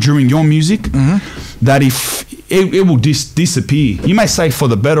around during your music, that if it will disappear. You may say for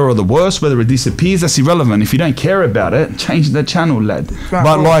the better or the worse, whether it disappears, that's irrelevant. If you don't care about it, change the channel, lad. Right,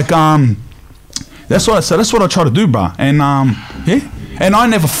 but like, that's what I said. That's what I try to do, bro. And and I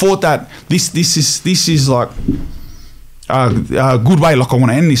never thought that this is like a good way. Like I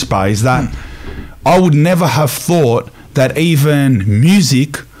want to end this, bro. Is that I would never have thought that even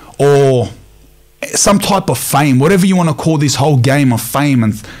music or some type of fame, whatever you want to call this whole game of fame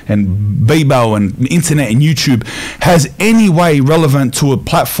and Bebo and internet and YouTube, has any way relevant to a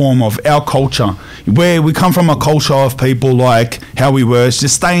platform of our culture, where we come from a culture of people like how we were,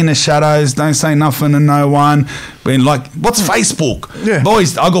 just stay in the shadows, don't say nothing to no one. When like, what's Facebook?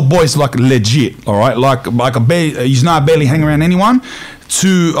 Boys, I got boys like legit, all right, like I barely hang around anyone.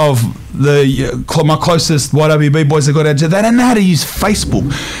 Two of my closest YWB boys that got out, they don't know how to use Facebook.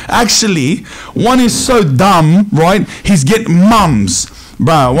 Actually, one is so dumb, right? He's getting mums,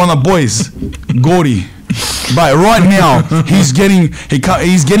 bro. One of the boys, Gordy. But right now, he's getting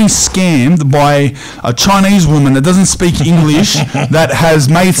scammed by a Chinese woman that doesn't speak English, that has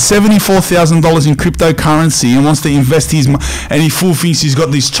made $74,000 in cryptocurrency and wants to invest his money, and he full thinks he's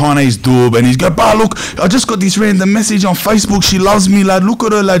got this Chinese doob, and he's go, bah, look, I just got this random message on Facebook, she loves me, lad, look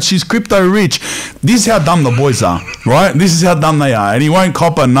at her, lad, she's crypto rich. This is how dumb the boys are, right? This is how dumb they are, and he won't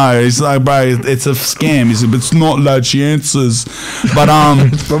cop her, no, it's like, bro, it's a scam. It's not, lad, she answers, but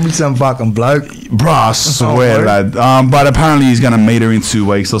it's probably some fucking bloke, bruh, I swear, lad. But apparently he's going to meet her in 2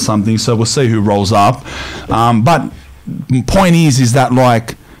 weeks or something, so we'll see who rolls up. But point is that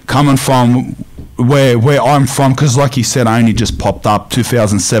like coming from where I'm from, because like you said, I only just popped up.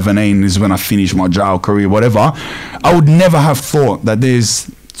 2017 is when I finished my jail career, whatever. I would never have thought that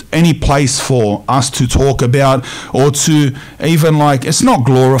there's any place for us to talk about or to even like, it's not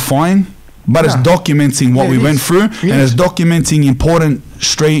glorifying, but it's documenting what we went through, and it's documenting important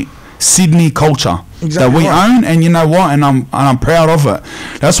street Sydney culture that we own, and you know what, and I'm proud of it.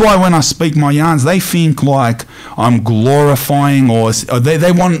 That's why when I speak my yarns, they think like I'm glorifying, or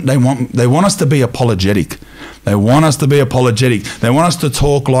they want us to be apologetic. They want us to be apologetic. They want us to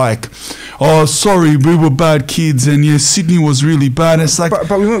talk like, oh, sorry, we were bad kids, and yeah, Sydney was really bad. It's like,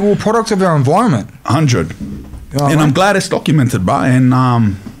 but we were products of our environment. 100, and I'm glad it's documented, bro.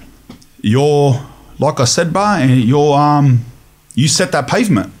 And you're, like I said, bro, and you set that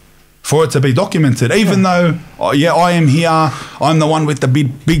pavement for it to be documented, even though, I am here, I'm the one with the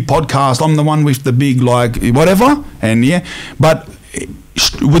big podcast, I'm the one with the big, like, whatever, and but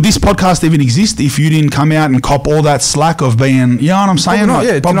would this podcast even exist if you didn't come out and cop all that slack of being, you know what I'm saying?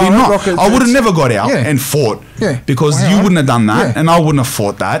 Probably not. Like I would have never got out and fought, because you wouldn't have done that, and I wouldn't have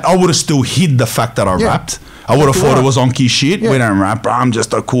fought that. I would have still hid the fact that I rapped. I would have thought it was onky shit. We don't rap, bro. I'm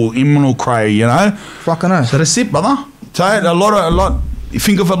just a cool immoral cray, you know? Fucking hell. So that's it, brother. So a lot. You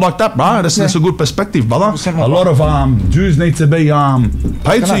think of it like that, bro. That's a good perspective, brother. A lot of dues need to be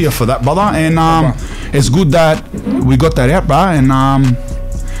paid to you for that, brother. And it's good that we got that out, bro. And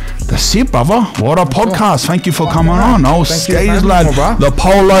that's it, brother. What a podcast. Thank you for coming on. Oh, Skeaz, lad. The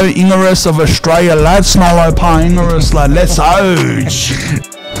Polo Ingerus of Australia, lad. Snallow Pa Ingerus, lad. Let's go.